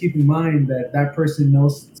always keep in mind that that person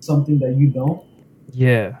knows something that you don't,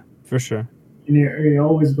 Yeah, for sure. and it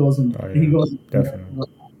always goes in. Oh He yeah, goes definitely.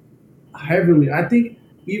 heavily. I think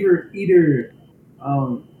either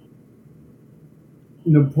um,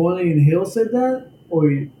 Napoleon Hill said that, or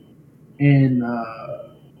in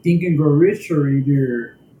Think and Grow Rich, or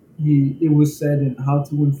either it was said in How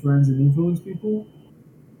to Win Friends and Influence People.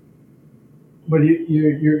 But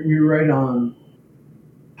you're right on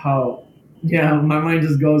how. Yeah, my mind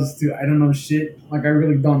just goes to I don't know shit. Like I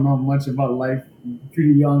really don't know much about life. I'm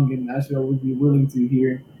pretty young, and I should always be willing to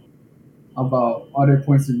hear about other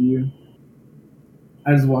points of view.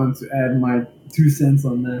 I just wanted to add my 2 cents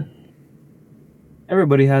on that.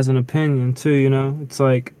 Everybody has an opinion too, you know? It's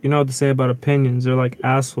like, you know what to say about opinions. They're like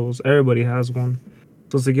assholes. Everybody has one.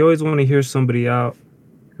 So it's like you always want to hear somebody out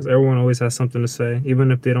because everyone always has something to say, even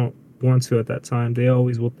if they don't want to at that time. They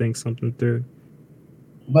always will think something through.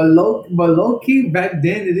 But low key back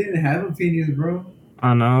then they didn't have opinions, bro.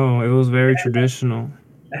 I know, it was very traditional.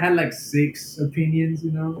 They had like 6 opinions,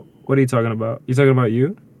 you know, What are you talking about? You talking about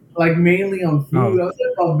you? like mainly on food. Oh. I was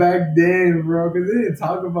talking about back then, bro, because they didn't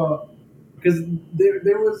talk about because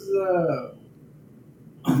there was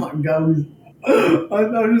oh my god,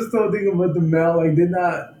 I'm just still thinking about the mail. Like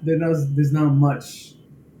there's not much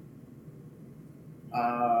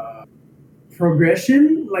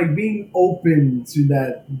progression, like being open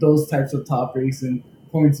to those types of topics and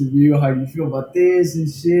points of view. How you feel about this and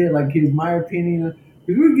shit? Like here's my opinion.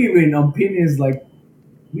 Because we're giving opinions like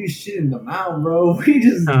we shit in the mouth, bro. We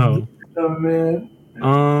just Oh. man.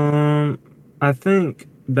 I think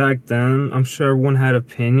back then, I'm sure everyone had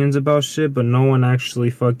opinions about shit, but no one actually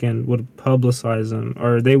fucking would publicize them,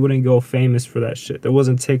 or they wouldn't go famous for that shit. There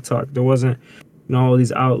wasn't TikTok, there wasn't, all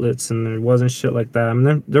these outlets, and there wasn't shit like that. I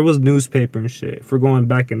mean, there was newspaper and shit. If we're going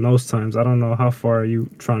back in those times, I don't know how far are you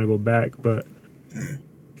trying to go back, but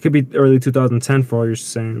it could be early 2010 for all you're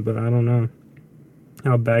saying, but I don't know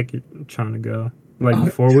how back you're trying to go. Like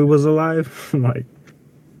before we was alive, like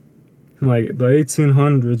the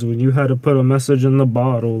 1800s when you had to put a message in the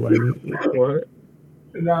bottle. Like what?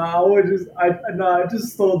 Nah, I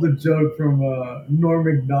just stole the joke from Norm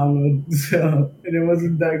Macdonald, and it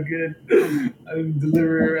wasn't that good. I didn't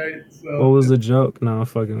deliver it right. So What was the joke? No, I'm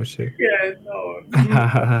fucking with shit. yeah,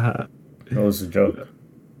 no. What was the joke?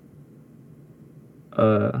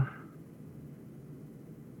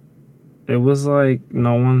 It was like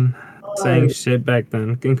no one saying shit back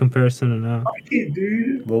then in comparison to now. Okay,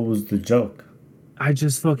 dude. What was the joke? I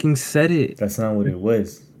just fucking said it. That's not what it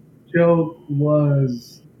was. Joke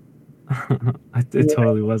was It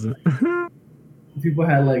totally wasn't. people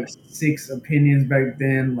had like 6 opinions back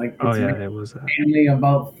then. Like Oh it's yeah, like it was that. mainly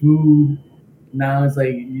about food. Now it's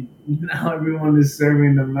like now everyone is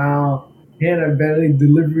serving them out. He had a better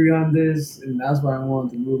delivery on this, and that's why I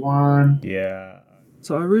wanted to move on. Yeah.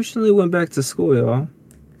 So I recently went back to school, y'all.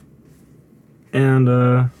 And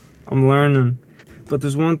I'm learning. But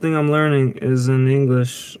there's one thing I'm learning is in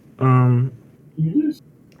English. English?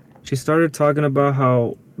 She started talking about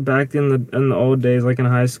how back in the old days, like in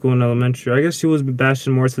high school and elementary, I guess she was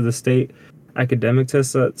bashing more to the state academic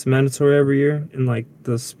test that's mandatory every year in like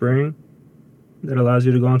the spring that allows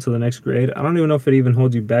you to go on to the next grade. I don't even know if it even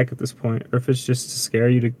holds you back at this point, or if it's just to scare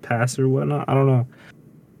you to pass or whatnot. I don't know.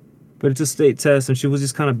 But it's a state test, and she was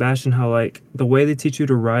just kind of bashing how like the way they teach you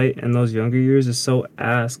to write in those younger years is so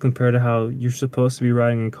ass compared to how you're supposed to be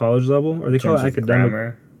writing in college level, or they call it academic.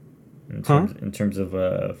 Grammar, in terms of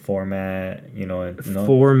format,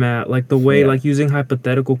 Format, like the way, Yeah. like using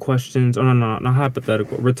hypothetical questions. Oh no, not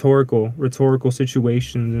hypothetical, rhetorical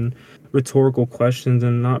situations and rhetorical questions,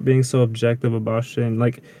 and not being so objective about shit. And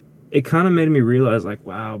like, it kind of made me realize, like,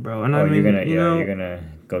 wow, bro. And I mean, you're gonna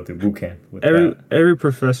go through boot camp with every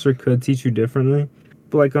professor could teach you differently,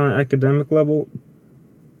 but like on an academic level,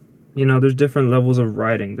 there's different levels of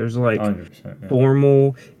writing. There's like 100%, yeah.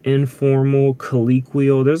 formal, informal,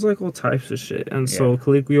 colloquial. There's like all types of shit. And so Yeah.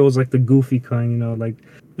 colloquial is like the goofy kind, like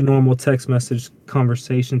normal text message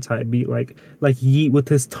conversation type beat, like Yeet with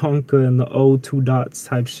his tonka and the O 2 dots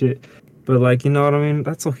type shit. But like, you know what I mean?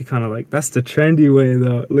 That's okay, kind of like, that's the trendy way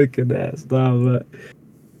though. Look at that stuff. But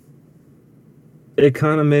it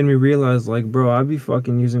kind of made me realize, like, bro, I be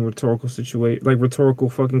fucking using rhetorical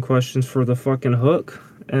fucking questions for the fucking hook.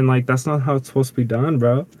 And, like, that's not how it's supposed to be done,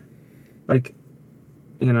 bro. Like,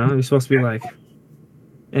 you're supposed to be like,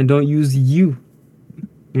 and don't use you.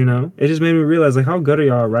 It just made me realize, like, how good are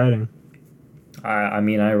y'all at writing? I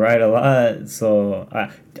mean, I write a lot, so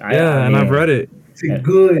and I've read it. It's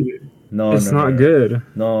good. No, It's no, not no. good.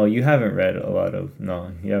 No, you haven't read a lot of.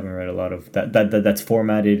 No, you haven't read a lot of that's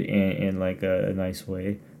formatted in like a nice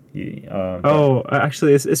way.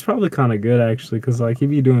 Actually, it's probably kind of good actually, because like he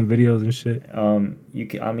be doing videos and shit. You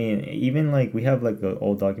can. I mean, even like we have like the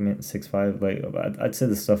old document 6.5. Like I'd say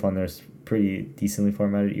the stuff on there is pretty decently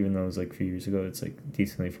formatted, even though it was like a few years ago. It's like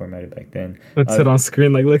decently formatted back then. Let's sit on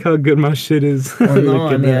screen like, look how good my shit is. Well, no,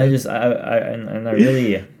 Look I at mean, that. I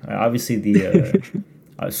really obviously the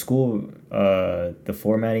school the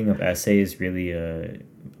formatting of essays really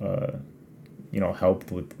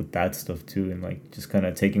helped with that stuff too, and like just kind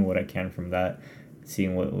of taking what I can from that,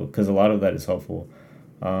 seeing what, because a lot of that is helpful,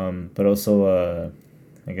 but also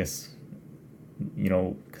I guess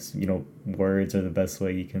because words are the best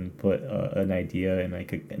way you can put an idea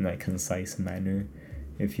in a concise manner,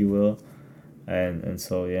 if you will, and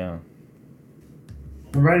so yeah.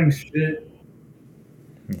 I'm writing shit.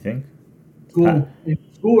 You think? In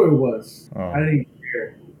school it was. Oh. I didn't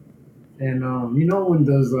care. And you know when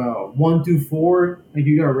those 1 through 4, like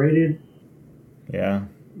you got rated, Yeah.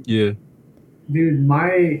 Yeah. dude.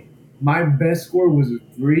 My best score was a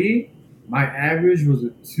 3. My average was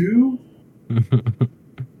a 2,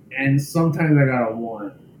 and sometimes I got a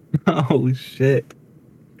 1. Holy shit.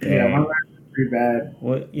 Yeah, my Dang. math was pretty bad.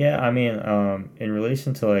 Well, yeah. I mean, in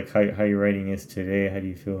relation to like how your writing is today, how do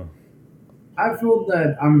you feel? I feel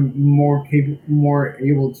that I'm more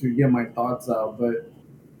able to get my thoughts out, but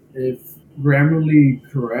if grammarly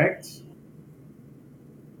correct,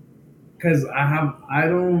 because I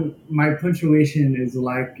don't, my punctuation is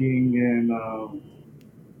lacking, and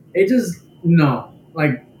it just no,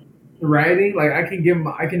 like writing, like I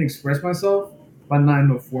can express myself, but not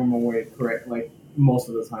in a formal way, correct? Like most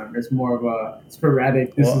of the time, it's more of a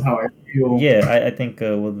sporadic. This is Well, how I feel. yeah. I think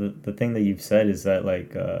well the thing that you've said is that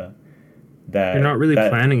like You're not really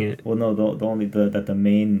that planning it. well no the only that the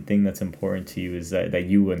main thing that's important to you is that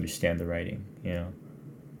you understand the writing. You know.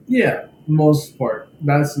 Yeah, most part.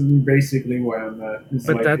 That's basically where I'm at. It's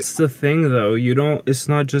But like that's the thing though. You don't it's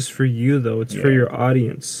not just for you though, it's for Yeah. your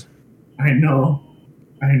audience. I know,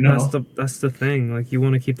 I know. That's the thing. Like you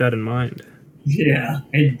want to keep that in mind. Yeah,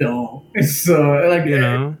 I don't. So like You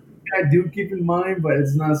know? I do keep in mind, but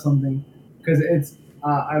it's not something because it's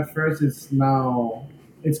at first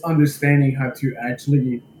it's understanding how to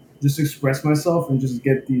actually just express myself and just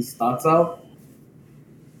get these thoughts out.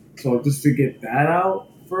 So just to get that out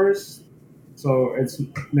first, so it's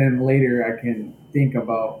then later I can think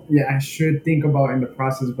about I should think about in the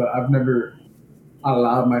process, but I've never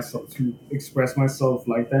allowed myself to express myself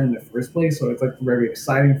like that in the first place. So it's like very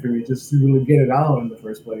exciting for me just to really get it out in the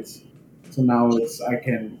first place. So now it's I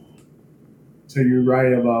can. So you're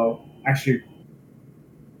right about I should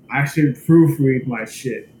proofread my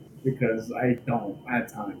shit because I don't at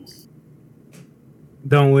times.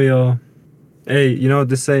 Don't we all? Hey, you know what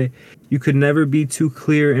to say? You could never be too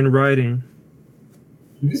clear in writing.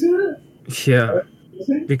 Did you see that? Yeah. Did you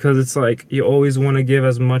see? Because it's like you always want to give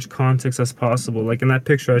as much context as possible. Like in that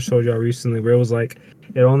picture I showed y'all recently where it was like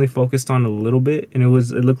it only focused on a little bit and it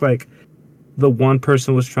looked like the one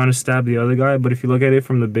person was trying to stab the other guy, but if you look at it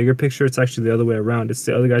from the bigger picture, it's actually the other way around. It's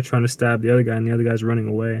the other guy trying to stab the other guy and the other guy's running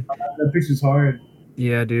away. That picture's hard.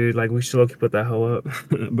 Yeah, dude, like we should look put that hoe up.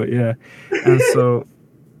 But yeah. And so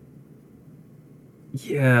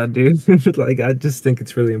yeah, dude. Like I just think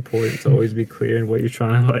it's really important to always be clear in what you're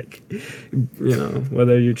trying to like, you know,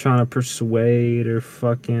 whether you're trying to persuade or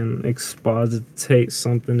fucking expositate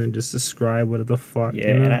something and just describe what the fuck. Yeah,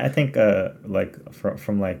 You know? and I think like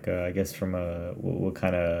from like I guess from what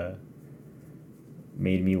kind of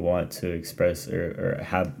made me want to express or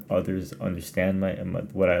have others understand my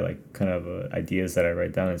what I like kind of ideas that I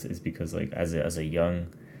write down is because like as a young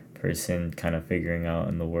person kind of figuring out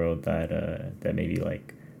in the world that maybe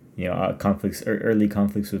like you know conflicts or early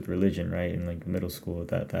conflicts with religion, right, in like middle school,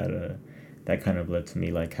 that kind of led to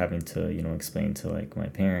me like having to you know explain to like my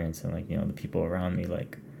parents and like you know the people around me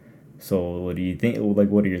like, so what do you think, like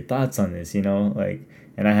what are your thoughts on this, you know, like,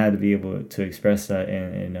 and I had to be able to express that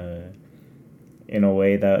in a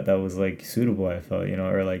way that was like suitable, I felt, you know,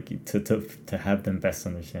 or like to have them best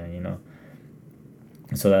understand, you know.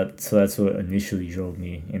 So that's what initially drove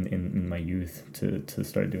me in my youth to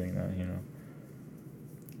start doing that, you know.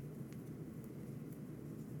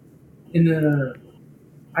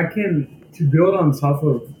 I can to build on top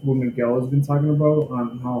of what Miguel has been talking about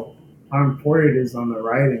on how important it is on the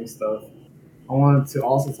writing stuff. I wanted to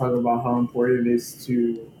also talk about how important it is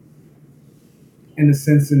to, in a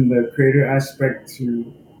sense, in the creator aspect,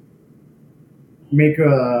 to make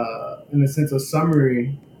in a sense, a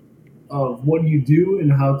summary of what you do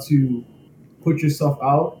and how to put yourself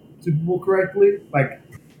out to people correctly. Like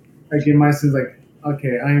in my sense, like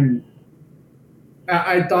okay,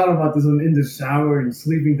 I thought about this in the shower and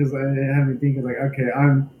sleeping because I had me thinking like, okay,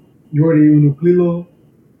 I'm Jordi Unuclilo.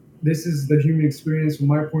 This is the human experience from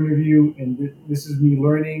my point of view, and this is me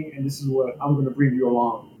learning, and this is what I'm going to bring you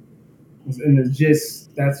along. And it's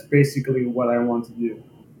just that's basically what I want to do,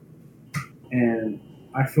 and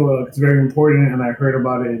I feel like it's very important. And I heard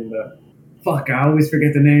about it in the I always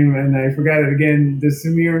forget the name, and I forgot it again. The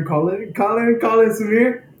Samir and Colin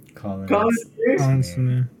Samir. Colin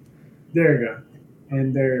Honestly. There you go.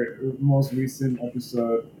 And their most recent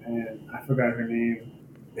episode, and I forgot her name.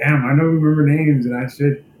 Damn, I don't remember names, and I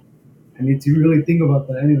need to really think about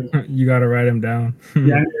that. Anyways, You gotta write them down.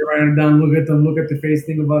 yeah, I need to write them down, look at them, look at the face,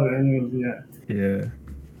 think about it. Anyways, yeah.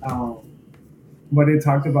 Yeah. But it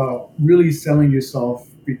talked about really selling yourself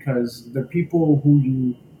because the people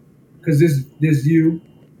because this you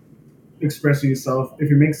expressing yourself, if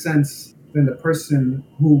it makes sense then the person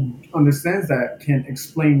who understands that can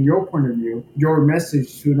explain your point of view, your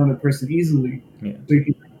message to another person easily. Yeah. So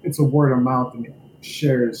it's a word of mouth, and it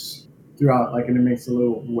shares throughout, like, and it makes a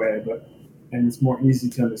little web, and it's more easy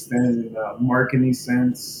to understand in a marketing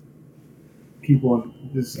sense. People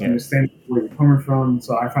just understand where you're coming from.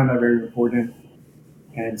 So I find that very important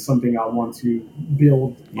and something I want to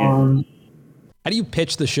build on. How do you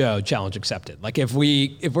pitch the show Challenge Accepted? Like if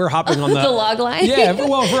we're hopping on the log line? Yeah, if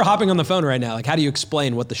we're hopping on the phone right now, like how do you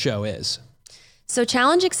explain what the show is? So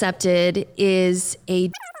Challenge Accepted is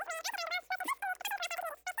a...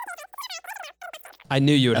 I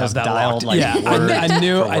knew you would have that dialed locked. like I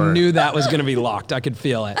knew that was going to be locked. I could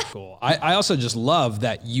feel it. Cool. I also just love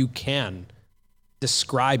that you can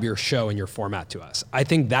describe your show and your format to us. I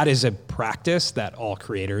think that is a practice that all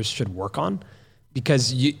creators should work on,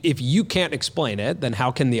 because if you can't explain it, then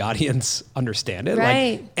how can the audience understand it?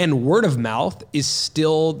 Right. And word of mouth is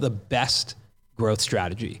still the best growth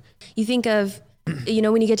strategy. You think of,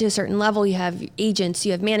 when you get to a certain level, you have agents,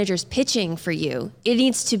 you have managers pitching for you. It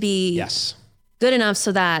needs to be good enough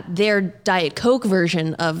so that their Diet Coke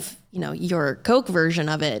version of, your Coke version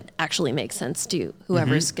of it actually makes sense to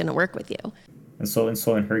whoever's going to work with you. And so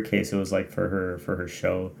in her case, it was like for her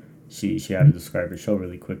show, she had to describe her show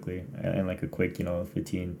really quickly and like a quick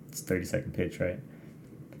 15, 30-second pitch, right?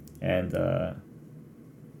 And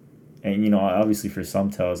obviously for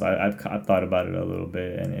Sumtells, I've thought about it a little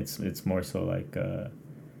bit, and it's more so like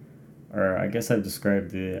or I guess I've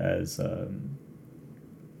described it as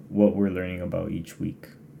what we're learning about each week,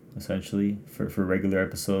 essentially for regular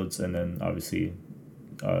episodes, and then obviously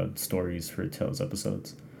stories for Tales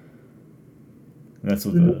episodes. And that's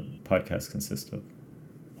what the podcast consists of.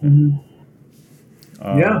 Mm-hmm.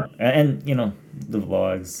 And the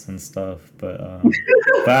vlogs and stuff, but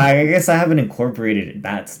but I guess I haven't incorporated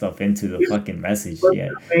that stuff into the fucking message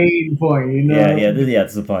yet. The main point, Yeah,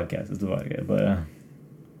 it's a podcast. It's a podcast,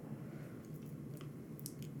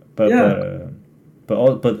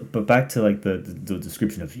 but back to like the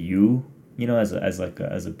description of you, as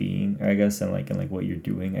a being, I guess, and like what you're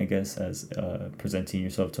doing, I guess, as presenting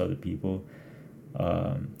yourself to other people.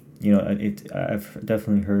 I've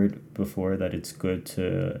definitely heard before that it's good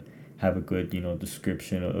to have a good,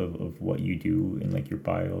 description of what you do in like your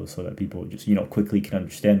bio, so that people just, quickly can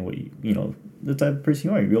understand what you, the type of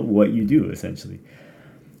person you are, what you do essentially.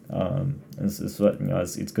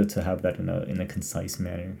 It's good to have that in a concise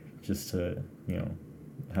manner, just to,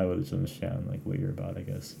 have others understand like what you're about, I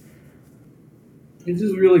guess. It's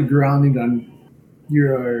just really grounding on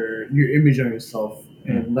your image on yourself,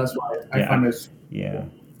 and that's why I find this. Yeah.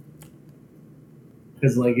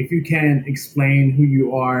 Because like, if you can't explain who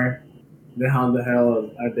you are, then how the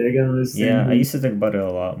hell are they gonna listen? Yeah, I used to think about it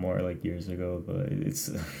a lot more like years ago, but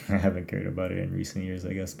I haven't cared about it in recent years,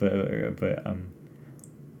 I guess. But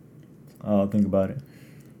I'll think about it.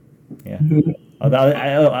 Yeah.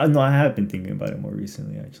 I know I have been thinking about it more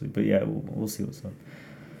recently, actually. But yeah, we'll see what's up.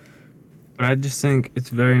 I just think it's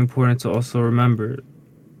very important to also remember.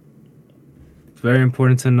 It's very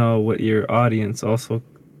important to know what your audience also,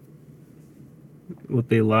 what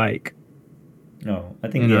they like. No, I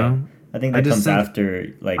think I think that comes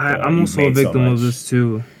after like. I'm also a victim of this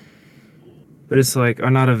too. But it's like,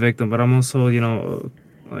 I'm not a victim, but I'm also,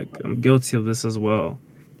 like, I'm guilty of this as well.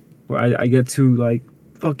 Where I get too like,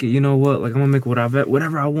 fuck it, you know what? Like, I'm gonna make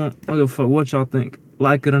whatever I want. I don't give a fuck what y'all think,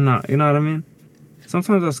 like it or not. You know what I mean?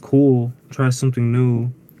 Sometimes that's cool. Try something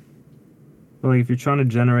new. But like, if you're trying to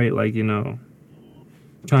generate, like,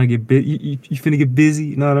 trying to get you finna get busy.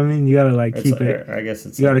 You know what I mean? You gotta like keep it. I guess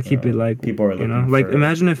it's. You gotta keep it like, people are looking like,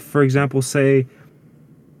 imagine if, for example, say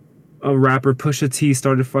a rapper Pusha T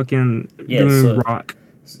started fucking doing rock.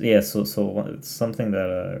 Yeah. So it's something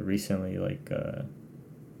that recently, like,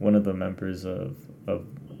 one of the members of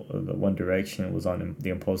the One Direction was on the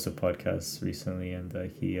Impulsive podcast recently, and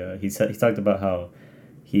he talked about how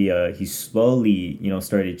he slowly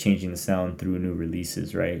started changing the sound through new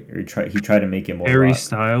releases, right? Or he tried to make it more Harry rock.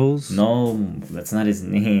 Styles? No, that's not his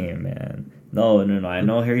name, man. No. I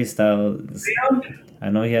know Harry Styles. Liam? I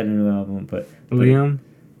know he had a new album, but Liam?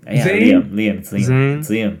 Yeah, Zayn? Liam. It's Liam.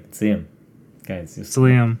 Zayn? It's Liam. Guys, It's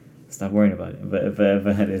Liam. Stop worrying about it. But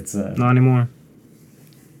it's Not anymore.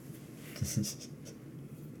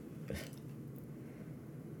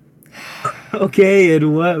 Okay,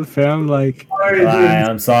 and what, fam? Like,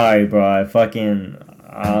 I'm sorry, bro.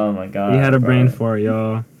 Oh my god. he had a bro. brain fart,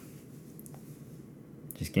 y'all.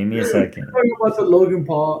 Just give me a second. Talking about the Logan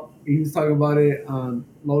Paul, he was talking about it on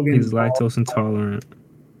Logan. He's Paul, lactose intolerant.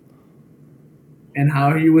 and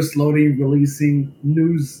how he was slowly releasing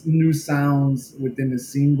new sounds within a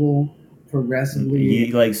single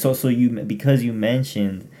progressively. Because you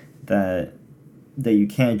mentioned that you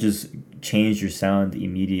can't just change your sound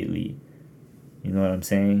immediately. You know what I'm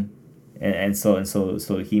saying?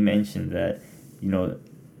 So he mentioned that,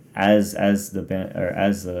 as the band, or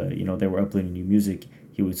as they were uploading new music,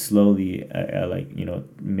 he would slowly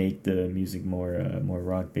make the music more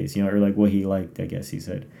rock based, or like what he liked, I guess he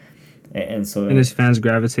said. And his fans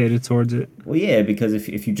gravitated towards it. Well, yeah, because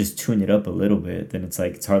if you just tune it up a little bit, then it's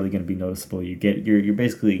like it's hardly going to be noticeable. You're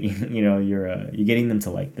basically you're getting them to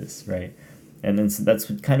like this, right? And then so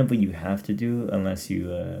that's kind of what you have to do, unless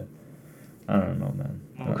you I don't know, man.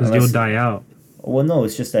 Because you'll die out. Well, no,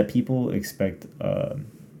 it's just that people expect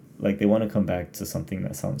they want to come back to something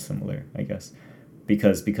that sounds similar, I guess,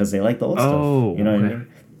 because they like the old stuff. You know what I mean?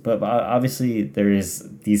 But obviously there is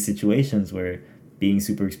these situations where being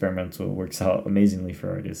super experimental works out amazingly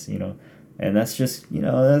for artists, and that's just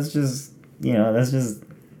exactly.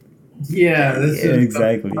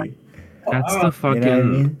 That's the fucking. I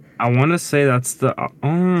mean? I want to say that's the.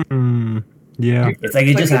 Yeah. It's like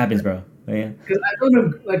it just happens, bro. Yeah. Because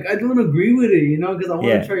I don't agree with it, because I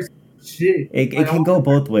want to try shit. It can go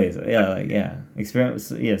both ways. Yeah, experiment.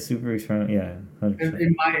 Yeah, super experiment. Yeah. 100%.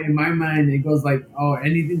 In my mind, it goes like,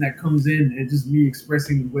 anything that comes in, it's just me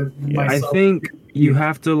expressing with myself. I think you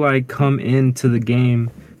have to come into the game.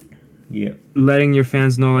 Yeah. Letting your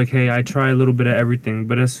fans know, hey, I try a little bit of everything.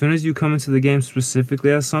 But as soon as you come into the game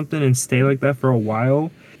specifically as something and stay like that for a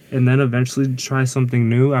while, and then eventually try something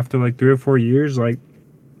new after 3 or 4 years,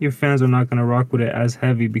 your fans are not going to rock with it as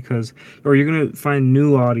heavy or you're going to find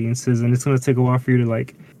new audiences, and it's going to take a while for you to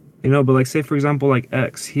but say for example,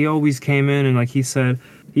 X, he always came in and he said,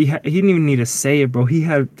 he didn't even need to say it, bro. He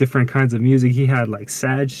had different kinds of music. He had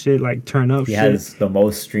sad shit, turn up shit. He has the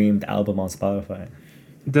most streamed album on Spotify.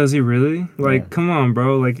 Does he really? Come on,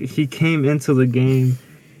 bro. He came into the game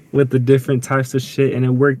with the different types of shit, and it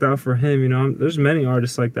worked out for him. There's many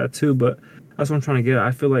artists like that too, but that's what I'm trying to get at.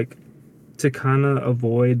 I feel like to kind of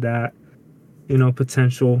avoid that,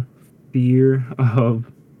 potential fear of,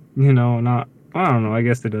 not, I don't know, I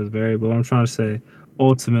guess it does vary, but what I'm trying to say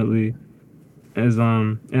ultimately is,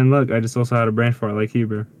 and look, I just also had a brain fart like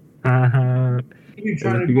Heber. You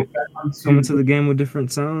trying to go back onto come into the game with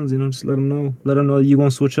different sounds, just let them know you're going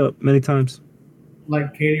to switch up many times.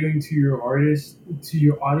 Catering to your artist, to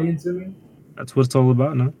your audience, I mean? That's what it's all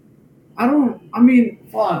about, no?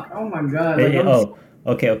 Fuck, oh my god.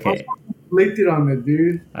 Okay. I'm conflicted on it,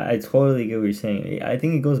 dude. I totally get what you're saying. I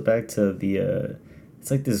think it goes back to the, it's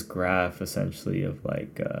this graph, essentially, of I'm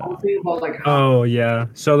thinking about how... Oh, yeah.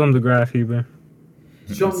 Show them the graph, Heber.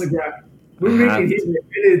 Show them the graph. We're making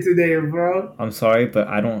Heber today, bro. I'm sorry, but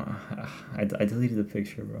I don't... I deleted the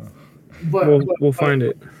picture, bro. But we'll find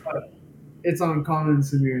it. It's on Colin and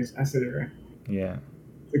Samir's. I said it right. Yeah.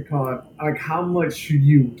 The Colin. How much should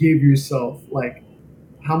you give yourself?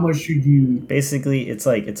 How much should you... Basically, it's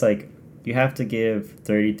you have to give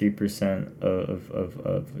 33%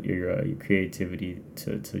 of your creativity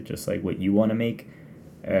to just what you want to make,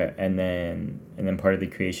 and then part of the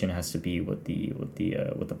creation has to be what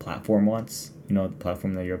the platform wants. The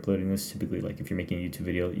platform that you're uploading this, typically, if you're making a YouTube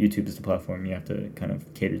video, YouTube is the platform. You have to kind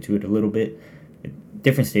of cater to it a little bit, at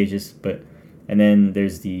different stages, but. And then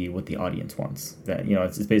there's what the audience wants. That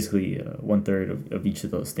it's basically 1/3 of each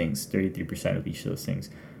of those things, 33% of each of those things.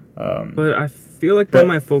 But I feel like that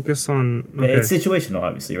might focus on. Okay. It's situational,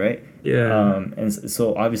 obviously, right? Yeah. And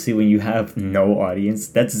so obviously, when you have no audience,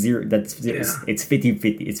 that's zero. It's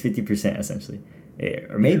 50-50. It's 50% essentially,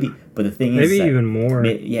 or maybe. But the thing is, maybe even more.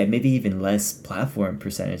 Maybe even less platform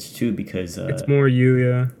percentage too, because it's more you,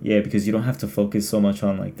 yeah. Yeah, because you don't have to focus so much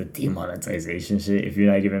on the demonetization shit if you're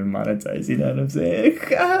not even monetized. You know what I'm saying?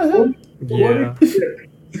 Yeah.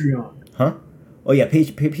 Huh? Oh yeah,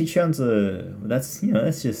 Patreon's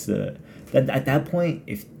that's just at that point,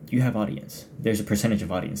 if you have audience, there's a percentage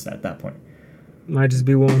of audience at that point. Might just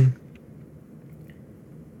be one.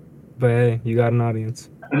 But hey, you got an audience.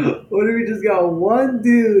 What if we just got one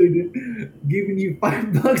dude giving you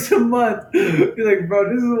 $5 a month? You're like, bro,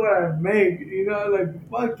 this is what I make.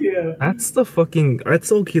 Fuck yeah. That's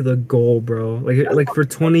okay, the goal, bro. For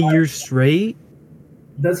 20 years straight.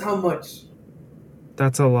 That's how much?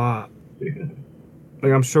 That's a lot.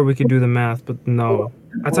 I'm sure we could do the math, but no.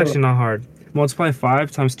 That's actually not hard. Multiply 5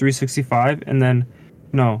 times 365, and then,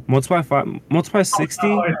 no, multiply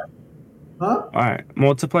 60. Huh? Alright,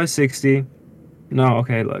 multiply 60. No,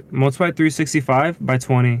 okay, look. Multiply 365 by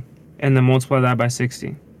 20, and then multiply that by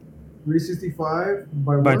 60. 365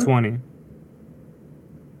 by what? By 20.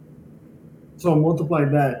 So multiply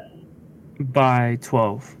that. By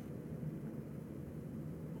 12.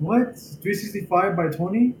 What? 365 by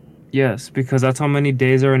 20? Yes, because that's how many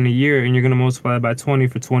days are in a year, and you're gonna multiply it by 20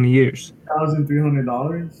 for 20 years.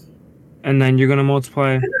 $1,300. And then you're gonna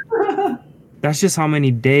multiply. That's just how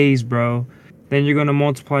many days, bro. Then you're gonna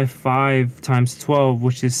multiply 5 times 12,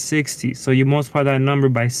 which is 60. So you multiply that number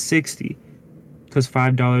by 60, because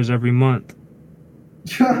 $5 every month.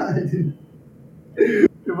 God. Is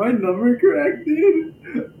my number correct, dude?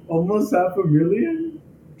 Almost $500,000?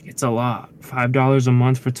 It's a lot. $5 a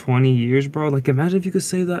month for 20 years, bro. Like, imagine if you could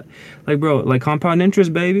say that. Like, bro, like compound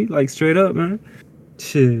interest, baby. Like, straight up, man.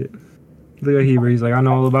 Shit. Look at Heber. He's like, I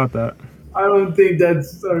know all about that. I don't think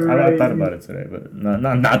that's right. I thought about it today, but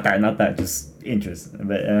not that. Just interest.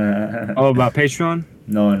 But Oh, about Patreon?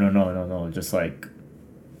 No. Just like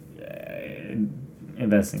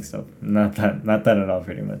investing stuff. Not that at all.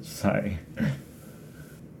 Pretty much. Sorry.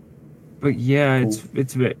 But yeah,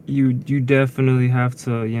 it's you definitely have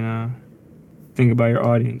to, you know, think about your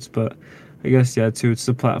audience. But I guess yeah, too, it's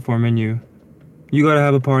the platform and you gotta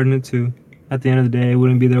have a part in it too. At the end of the day, it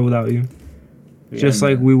wouldn't be there without you. Yeah, just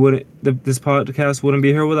like we wouldn't, this podcast wouldn't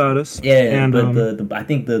be here without us. Yeah, and but I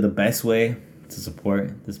think the best way to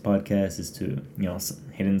support this podcast is to, you know,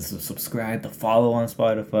 hitting the subscribe, the follow on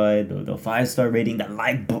Spotify, the 5-star rating, that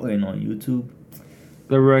like button on YouTube.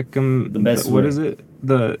 The best way. What is it?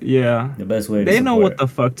 The best way. They know what the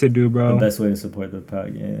fuck to do, bro. The best way to support the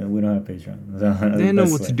podcast. Yeah, we don't have Patreon. They know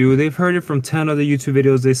what to do. They've heard it from 10 other YouTube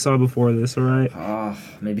videos they saw before this. All right.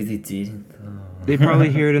 Maybe they did. They probably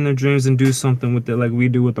hear it in their dreams and do something with it, like we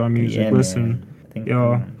do with our music. Yeah, listen,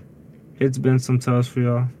 y'all, it's been some tells for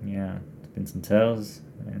y'all. Yeah, it's been some tells,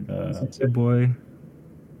 and it's your boy,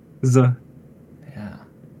 Zuh. Yeah.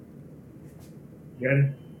 You ready?